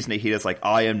it sees Nahida. It's like,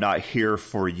 I am not here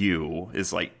for you.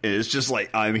 It's like it's just like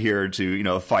I'm here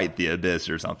to fight the Abyss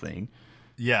or something.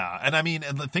 Yeah, and I mean,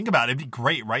 think about it. It'd be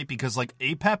great, right? Because like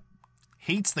Apep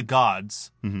hates the gods,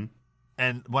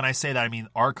 and when I say that, I mean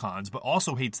Archons, but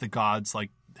also hates the gods like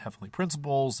Heavenly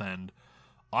Principles and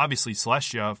obviously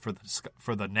Celestia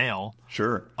for the nail.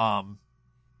 Sure.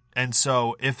 And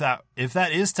so if that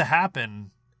is to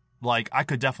happen, like I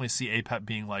could definitely see Apep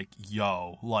being like,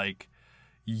 yo, like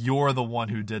you're the one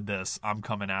who did this. I'm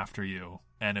coming after you.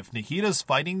 And if Nahida's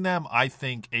fighting them, I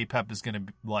think Apep is going to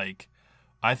be like,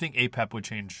 I think Apep would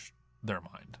change their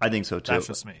mind. I think so too. That's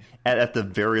just me. At the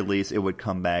very least, it would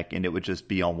come back and it would just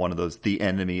be on one of those, the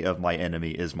enemy of my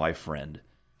enemy is my friend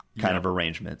kind of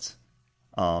arrangements.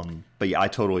 But yeah, I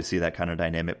totally see that kind of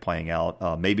dynamic playing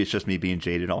out. Maybe it's just me being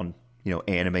jaded on,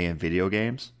 anime and video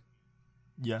games.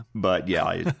 Yeah. But yeah,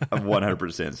 I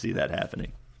 100% see that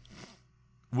happening.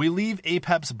 We leave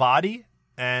Apep's body,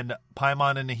 and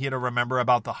Paimon and Nahida remember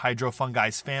about the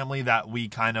Hydrofungi's family that we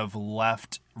kind of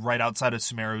left right outside of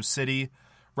Sumeru City,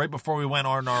 right before we went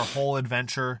on our whole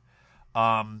adventure.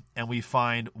 And we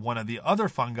find one of the other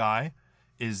fungi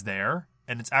is there.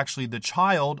 And it's actually the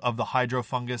child of the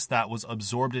hydrofungus that was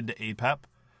absorbed into Apep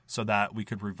so that we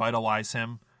could revitalize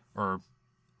him, or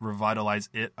revitalize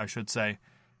it, I should say.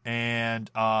 And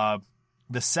the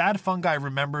sad fungi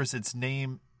remembers its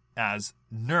name as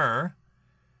Nur,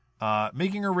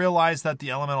 making her realize that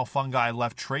the elemental fungi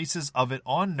left traces of it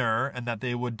on Nur and that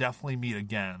they would definitely meet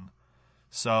again.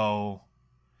 So,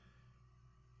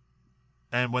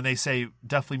 and when they say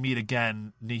definitely meet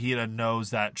again, Nahida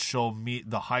knows that she'll meet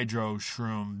the Hydro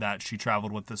Shroom that she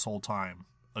traveled with this whole time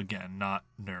again, not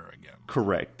Nur again.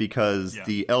 Correct, because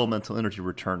the elemental energy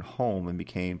returned home and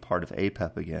became part of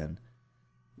Apep again.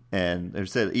 And they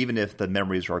said even if the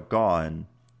memories are gone,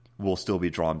 we'll still be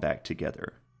drawn back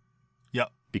together.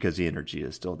 Yep. Because the energy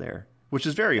is still there, which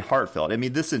is very heartfelt. I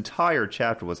mean, this entire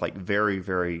chapter was like very,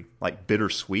 very like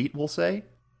bittersweet, we'll say.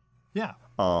 Yeah.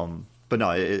 But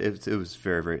no, it was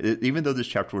very, very... even though this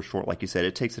chapter was short, like you said,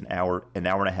 it takes an hour and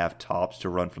a half tops to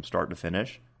run from start to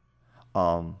finish.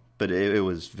 But it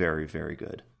was very, very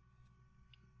good.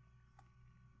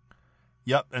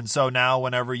 Yep, and so now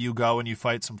whenever you go and you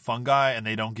fight some fungi and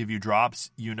they don't give you drops,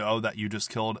 you know that you just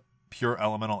killed pure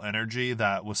elemental energy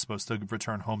that was supposed to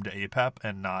return home to Apep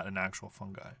and not an actual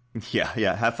fungi.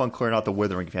 Yeah. Have fun clearing out the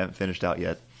withering if you haven't finished out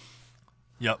yet.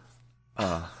 Yep.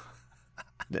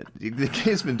 The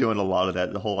game's been doing a lot of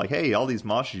that. The whole like, hey, all these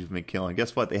monsters you've been killing.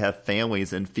 Guess what? They have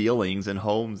families and feelings and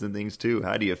homes and things too.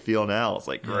 How do you feel now? It's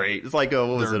like great. It's like what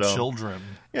was They're it? Children.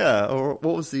 Yeah. Or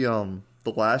what was the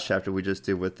last chapter we just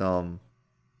did with Kari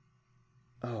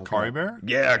Bear?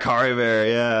 Yeah, Kari Bear.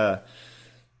 Yeah.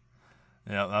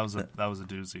 Yeah, that was a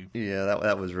doozy. Yeah,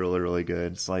 that was really really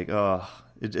good. It's like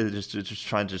it just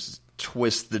trying to just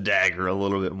twist the dagger a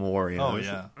little bit more. You know? Oh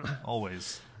yeah,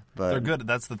 always. But they're good.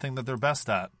 That's the thing that they're best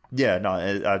at. Yeah, no,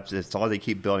 it's all they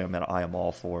keep building. Man, I am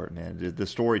all for it, man. The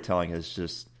storytelling has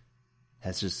just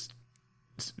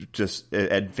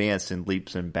advanced in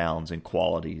leaps and bounds and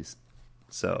qualities.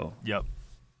 So yep.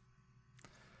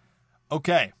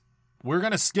 Okay, we're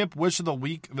gonna skip Wish of the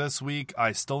Week this week.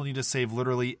 I still need to save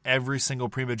literally every single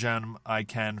Prima Gem I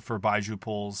can for Baiju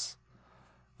pulls.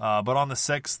 But on the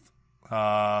 6th,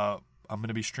 I'm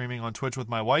gonna be streaming on Twitch with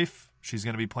my wife. She's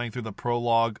going to be playing through the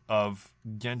prologue of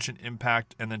Genshin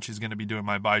Impact, and then she's going to be doing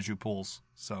my Baiju pools.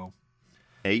 So,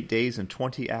 8 days and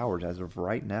 20 hours as of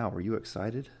right now. Are you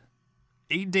excited?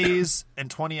 8 days and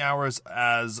 20 hours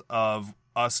as of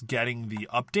us getting the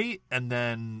update, and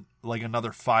then like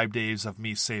another 5 days of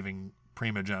me saving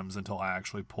Prima Gems until I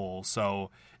actually pull.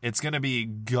 So it's going to be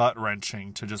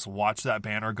gut-wrenching to just watch that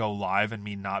banner go live and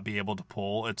me not be able to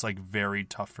pull. It's like very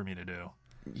tough for me to do.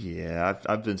 Yeah,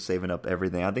 I've been saving up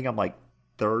everything. I think I'm like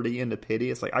 30 into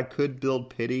Pity. It's like I could build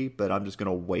Pity, but I'm just going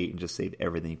to wait and just save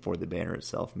everything for the banner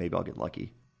itself. Maybe I'll get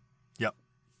lucky. Yep.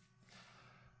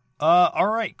 All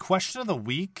right, question of the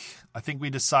week. I think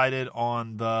we decided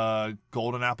on the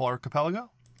Golden Apple Archipelago?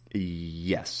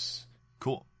 Yes.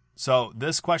 Cool. So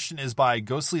this question is by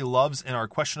Ghostly Loves in our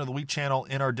Question of the Week channel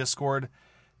in our Discord.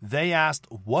 They asked,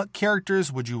 what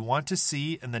characters would you want to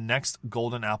see in the next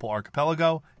Golden Apple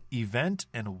Archipelago event,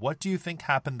 and what do you think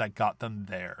happened that got them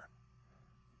there?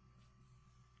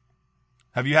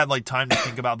 Have you had like time to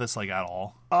think about this like at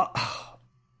all?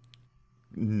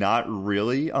 Not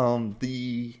really.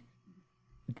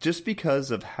 Just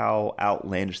because of how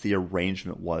outlandish the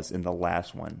arrangement was in the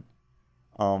last one.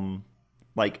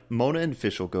 Like Mona and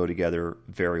Fischl go together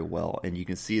very well, and you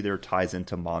can see their ties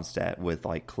into Mondstadt with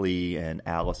like Klee and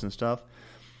Alice and stuff.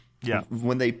 Yeah.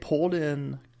 When they pulled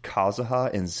in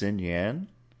Kazuha and Xinyan,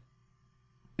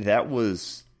 that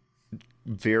was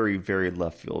very, very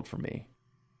left field for me.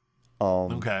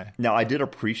 Okay. Now, I did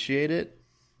appreciate it,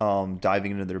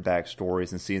 diving into their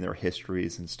backstories and seeing their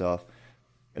histories and stuff.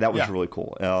 That was really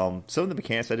cool. Some of the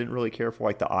mechanics I didn't really care for,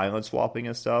 like the island swapping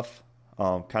and stuff,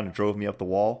 kind of drove me up the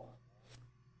wall.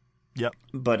 Yep.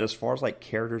 But as far as like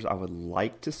characters I would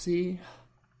like to see,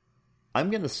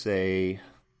 I'm going to say...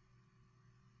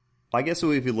 I guess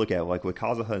if you look at it, like with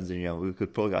Kazuha and Xinyan, we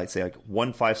could probably like say like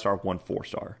 1 5-star, 1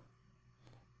 4-star.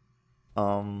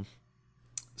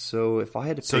 So if I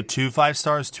had to pick... So 2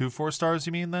 5-stars, 2 4-stars,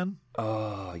 you mean then?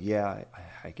 Yeah,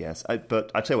 I guess.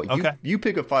 But I tell you what, okay. you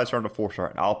pick a 5-star and a 4-star,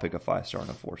 and I'll pick a 5-star and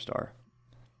a 4-star.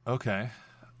 Okay.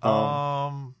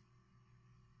 I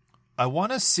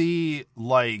want to see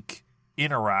like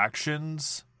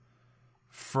interactions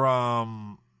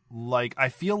from like, I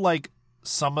feel like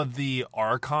some of the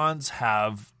Archons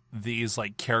have these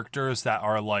like characters that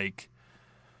are like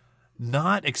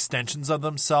not extensions of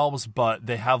themselves, but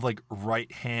they have like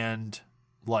right hand,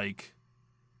 like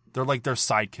they're like their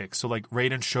sidekicks. So like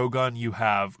Raiden Shogun, you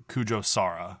have Kujo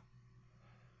Sara.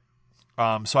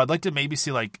 So I'd like to maybe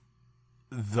see like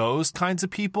those kinds of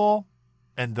people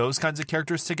and those kinds of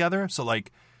characters together. So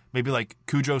like maybe like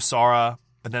Kujo Sara,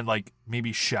 and then like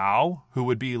maybe Xiao, who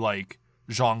would be like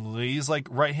Zhongli's like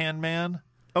right hand man.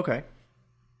 Okay.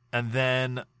 And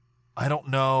then I don't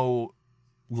know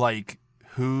like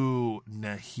who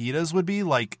Nahida's would be,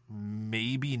 like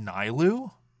maybe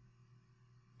Nailu.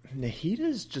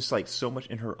 Nahida's just like so much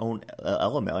in her own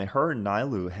element. Like her and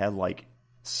Nailu had like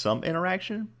some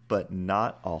interaction, but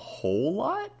not a whole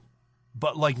lot.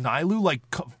 But like Nailu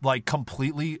like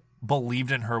completely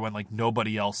believed in her when like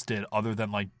nobody else did, other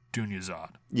than like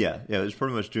Dunyazad. Yeah, it was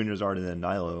pretty much Dunyazad and then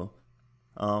Nailu.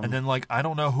 And then like I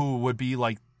don't know who would be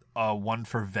like one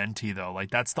for Venti though.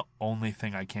 Like that's the only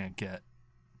thing I can't get.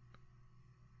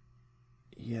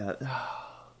 Yeah.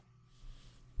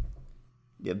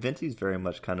 Yeah, Venti's very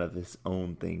much kind of his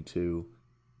own thing too.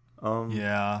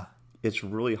 Yeah. It's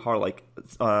really hard. Like,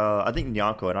 I think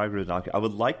Nyanko, and I agree with Nyanko, I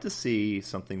would like to see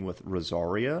something with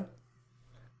Rosaria.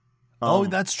 Oh,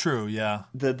 that's true, yeah.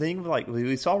 The thing, like,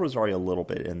 we saw Rosaria a little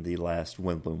bit in the last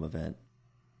Windbloom event.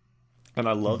 And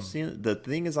I love seeing it. The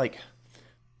thing is, like,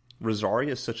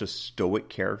 Rosaria is such a stoic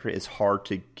character, it's hard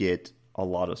to get a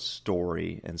lot of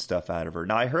story and stuff out of her.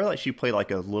 Now, I heard like she played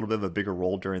like a little bit of a bigger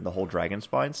role during the whole Dragon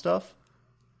Spine stuff.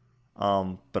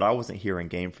 But I wasn't here in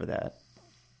game for that.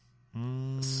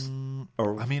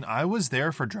 Or I mean, I was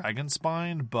there for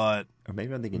Dragonspine, but or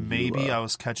maybe I'm thinking maybe Eula. I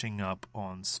was catching up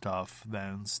on stuff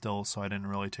then still, so I didn't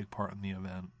really take part in the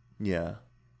event. Yeah.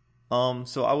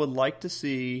 So I would like to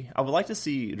see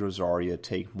Rosaria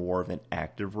take more of an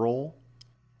active role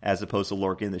as opposed to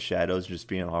lurking in the shadows, just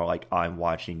being like, I'm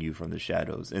watching you from the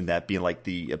shadows, and that being like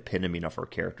the epitome of her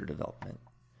character development.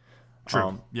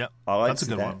 True. Yeah. That's a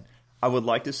good one. I would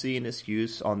like to see an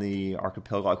excuse on the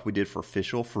archipelago like we did for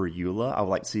Fischl for Eula. I would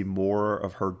like to see more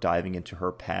of her diving into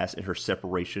her past and her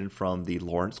separation from the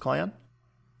Lawrence clan.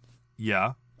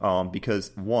 Yeah.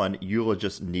 Because one, Eula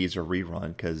just needs a rerun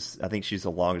because I think she's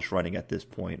the longest running at this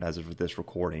point as of this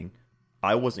recording.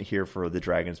 I wasn't here for the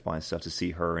Dragonspine stuff to see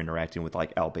her interacting with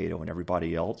like Albedo and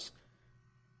everybody else.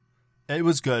 It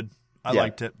was good. I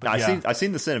liked it. But I've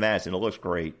seen the cinematics and it looks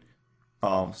great.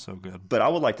 So good. But I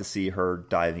would like to see her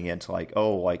diving into like,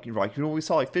 we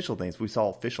saw like Fischl things. We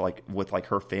saw Fischl like with like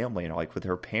her family and like with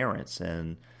her parents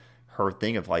and her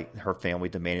thing of like her family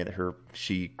demanding that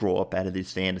she grow up out of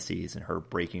these fantasies and her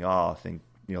breaking off and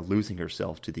losing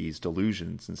herself to these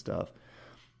delusions and stuff.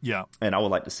 Yeah. And I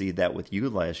would like to see that with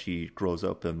Eula as she grows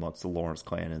up amongst the Lawrence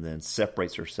clan and then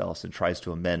separates herself and tries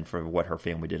to amend for what her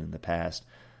family did in the past.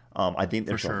 I think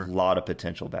there's a lot of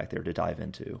potential back there to dive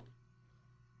into.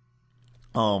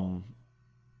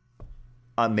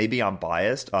 Maybe I'm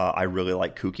biased. I really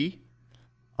like Kuki.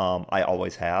 I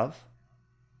always have.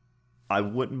 I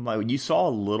wouldn't mind. You saw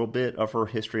a little bit of her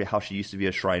history, how she used to be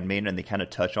a shrine maiden, and they kind of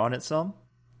touch on it some.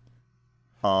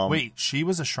 Wait, she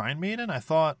was a shrine maiden? I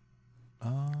thought.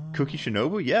 Kuki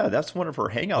Shinobu? Yeah, that's one of her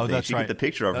hangout things. You get the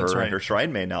picture of her in her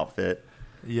shrine maiden outfit.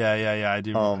 Yeah. I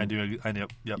do.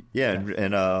 Yep. Yeah,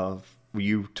 and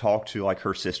you talk to like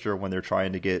her sister when they're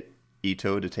trying to get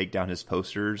Ito to take down his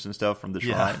posters and stuff from the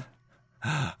shrine.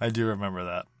 I do remember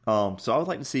that. So I would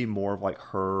like to see more of like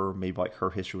her, maybe like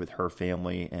her history with her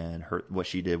family and what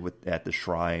she did at the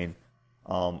shrine.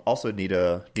 Also need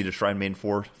a shrine maiden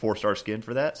 4-star skin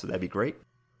for that, so that'd be great.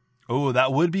 Oh,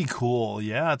 that would be cool.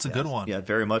 Yeah, it's a good one. Yeah,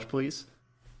 very much, please.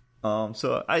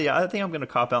 So I think I'm going to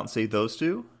cop out and say those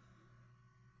two.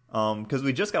 Because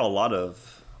we just got a lot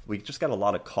of Kale, we just got a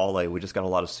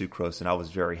lot of Sucrose, and I was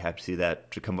very happy to see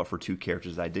that to come up for two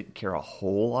characters that I didn't care a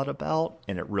whole lot about,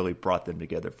 and it really brought them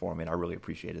together for me, and I really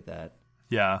appreciated that.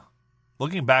 Yeah.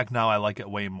 Looking back now, I like it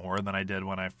way more than I did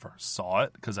when I first saw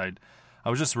it, because I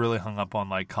was just really hung up on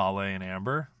like Kale and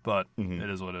Amber, but it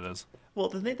is what it is. Well,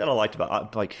 the thing that I liked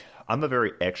about I'm a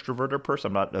very extroverted person.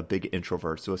 I'm not a big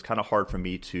introvert, so it's kind of hard for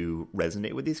me to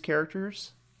resonate with these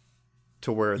characters.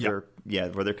 To where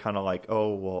they're kind of like,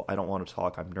 oh, well, I don't want to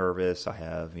talk. I'm nervous. I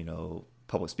have,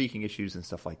 public speaking issues and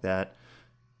stuff like that.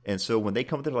 And so when they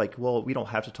come, they're like, well, we don't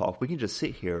have to talk. We can just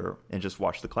sit here and just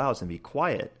watch the clouds and be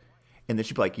quiet. And then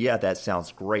she'd be like, yeah, that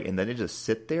sounds great. And then they just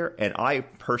sit there. And I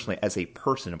personally, as a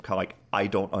person, I'm kind of like, I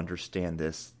don't understand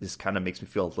this. This kind of makes me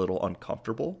feel a little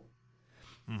uncomfortable.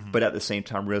 Mm-hmm. But at the same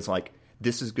time, realize like,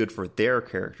 this is good for their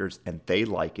characters and they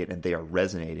like it and they are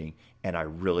resonating. And I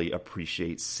really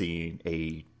appreciate seeing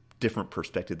a different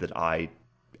perspective that I,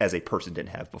 as a person, didn't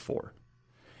have before.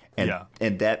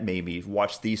 And that made me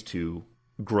watch these two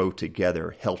grow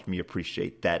together, helped me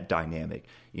appreciate that dynamic,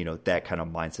 that kind of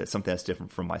mindset, something that's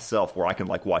different from myself, where I can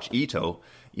like watch Ito,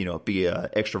 be a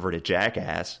extroverted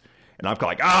jackass. And I'm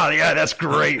kind of like, yeah, that's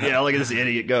great. Yeah, look at this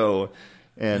idiot go.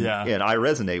 And I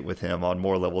resonate with him on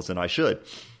more levels than I should.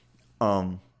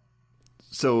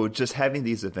 So just having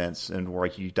these events and where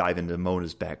you dive into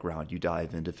Mona's background, you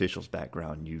dive into Fischl's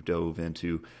background, you dove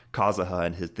into Kazuha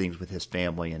and his things with his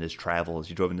family and his travels,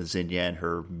 you drove into Xinyan and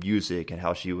her music and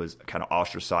how she was kind of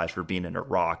ostracized for being in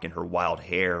Iraq and her wild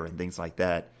hair and things like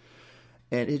that.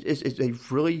 And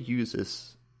it really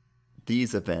uses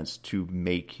these events to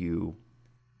make you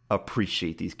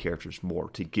appreciate these characters more,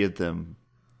 to give them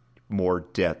more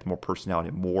depth, more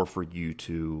personality, more for you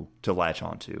to latch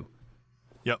onto.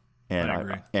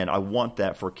 And I want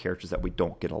that for characters that we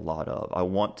don't get a lot of. I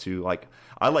want to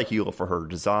I like Eula for her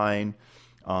design,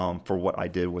 for what I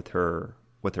did with her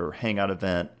hangout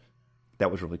event.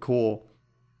 That was really cool.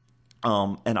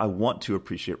 And I want to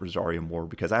appreciate Rosaria more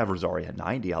because I have Rosaria at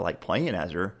 90. I like playing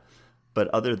as her, but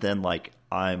other than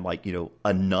I'm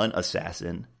a nun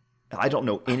assassin, I don't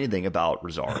know anything about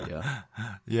Rosaria.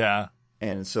 Yeah.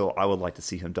 And so I would like to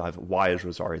see him dive. Why is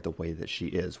Rosaria the way that she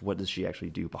is? What does she actually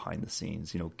do behind the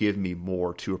scenes? Give me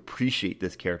more to appreciate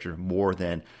this character more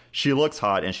than she looks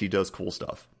hot and she does cool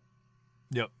stuff.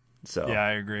 Yep. So yeah,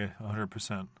 I agree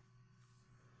 100%.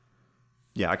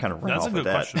 Yeah, I kind of ran off with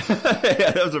that. That's a good question.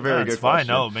 Yeah, that was a very good question. Fine.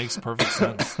 No, it makes perfect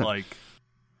sense.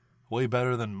 Way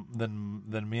better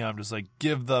than me. I'm just like,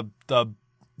 give the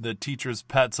the teacher's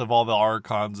pets of all the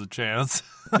Archons a chance.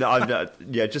 No, I'm not.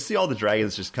 Yeah, just see all the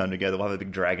dragons just come together. We'll have a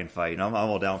big dragon fight. I'm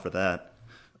all down for that.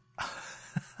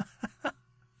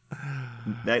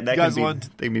 That guys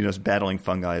could be just battling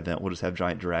fungi event. We'll just have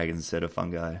giant dragons instead of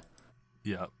fungi.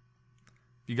 Yeah.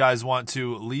 If you guys want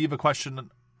to leave a question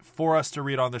for us to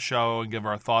read on the show and give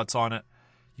our thoughts on it,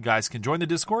 you guys can join the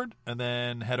Discord and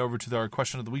then head over to our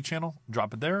Question of the Week channel,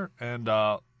 drop it there, and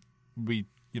we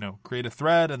create a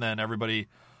thread, and then everybody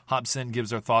hops in, gives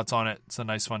their thoughts on it. It's a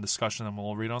nice, fun discussion, and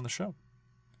we'll read on the show.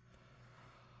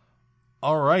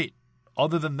 All right.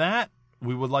 Other than that,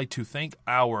 we would like to thank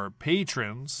our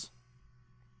patrons.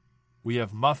 We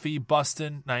have Muffy,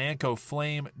 Bustin, Nyanko,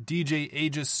 Flame, DJ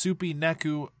Aegis, Soupy,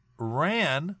 Neku,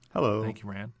 Ran. Hello. Thank you,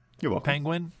 Ran. You're welcome.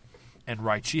 Penguin, and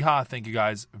Raichiha. Thank you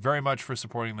guys very much for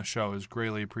supporting the show. It's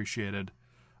greatly appreciated.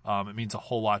 It means a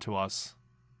whole lot to us.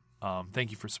 Thank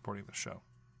you for supporting the show.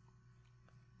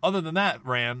 Other than that,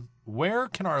 Ran, where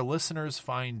can our listeners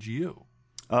find you?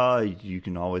 You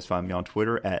can always find me on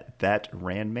Twitter at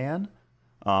 @ThatRanman.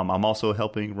 I'm also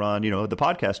helping run, the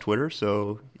podcast Twitter.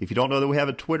 So if you don't know that we have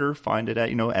a Twitter, find it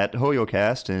at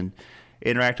HoYoCast and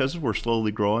interact with us. We're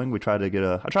slowly growing. I try to get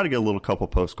a little couple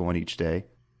posts going each day.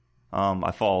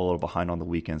 I fall a little behind on the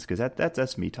weekends because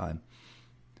that's me time.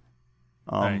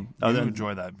 You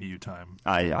enjoy that me time.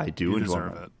 I do enjoy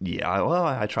it. Yeah, well,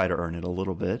 I try to earn it a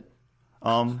little bit.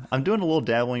 I'm doing a little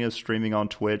dabbling of streaming on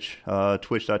Twitch,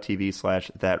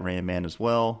 twitch.tv/thatranman as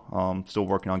well. Still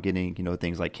working on getting,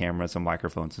 things like cameras and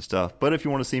microphones and stuff. But if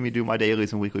you want to see me do my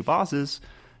dailies and weekly bosses,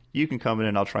 you can come in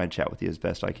and I'll try and chat with you as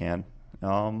best I can.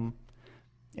 And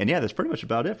yeah, that's pretty much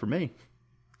about it for me.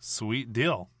 Sweet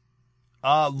deal.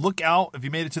 Look out. If you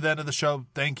made it to the end of the show,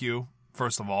 thank you,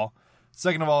 first of all.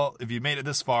 Second of all, if you made it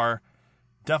this far,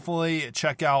 definitely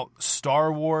check out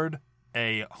Star Ward,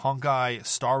 a Honkai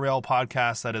Star Rail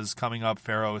podcast that is coming up.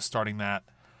 Pharaoh is starting that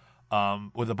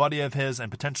with a buddy of his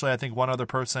and potentially, I think, one other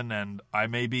person, and I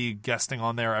may be guesting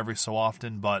on there every so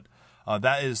often, but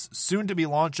that is soon to be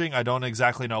launching. I don't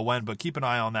exactly know when, but keep an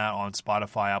eye on that on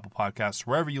Spotify, Apple Podcasts,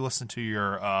 wherever you listen to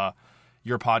your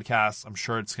podcasts. I'm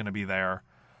sure it's going to be there.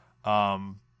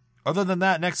 Other than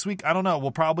that, next week, I don't know.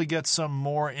 We'll probably get some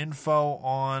more info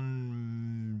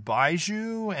on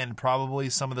Baiju and probably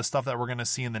some of the stuff that we're going to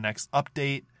see in the next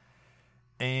update.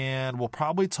 And we'll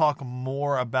probably talk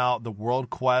more about the World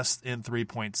Quest in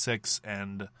 3.6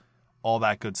 and all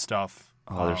that good stuff.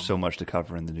 Oh, there's so much to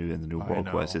cover in the new World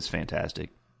Quest. It's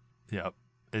fantastic. Yep,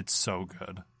 it's so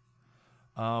good.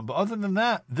 But other than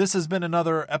that, this has been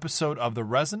another episode of The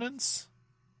Resonance.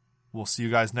 We'll see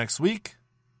you guys next week.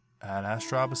 Ad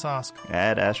Astra Abyssosque.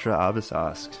 Ad Astra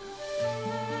Abyssosque.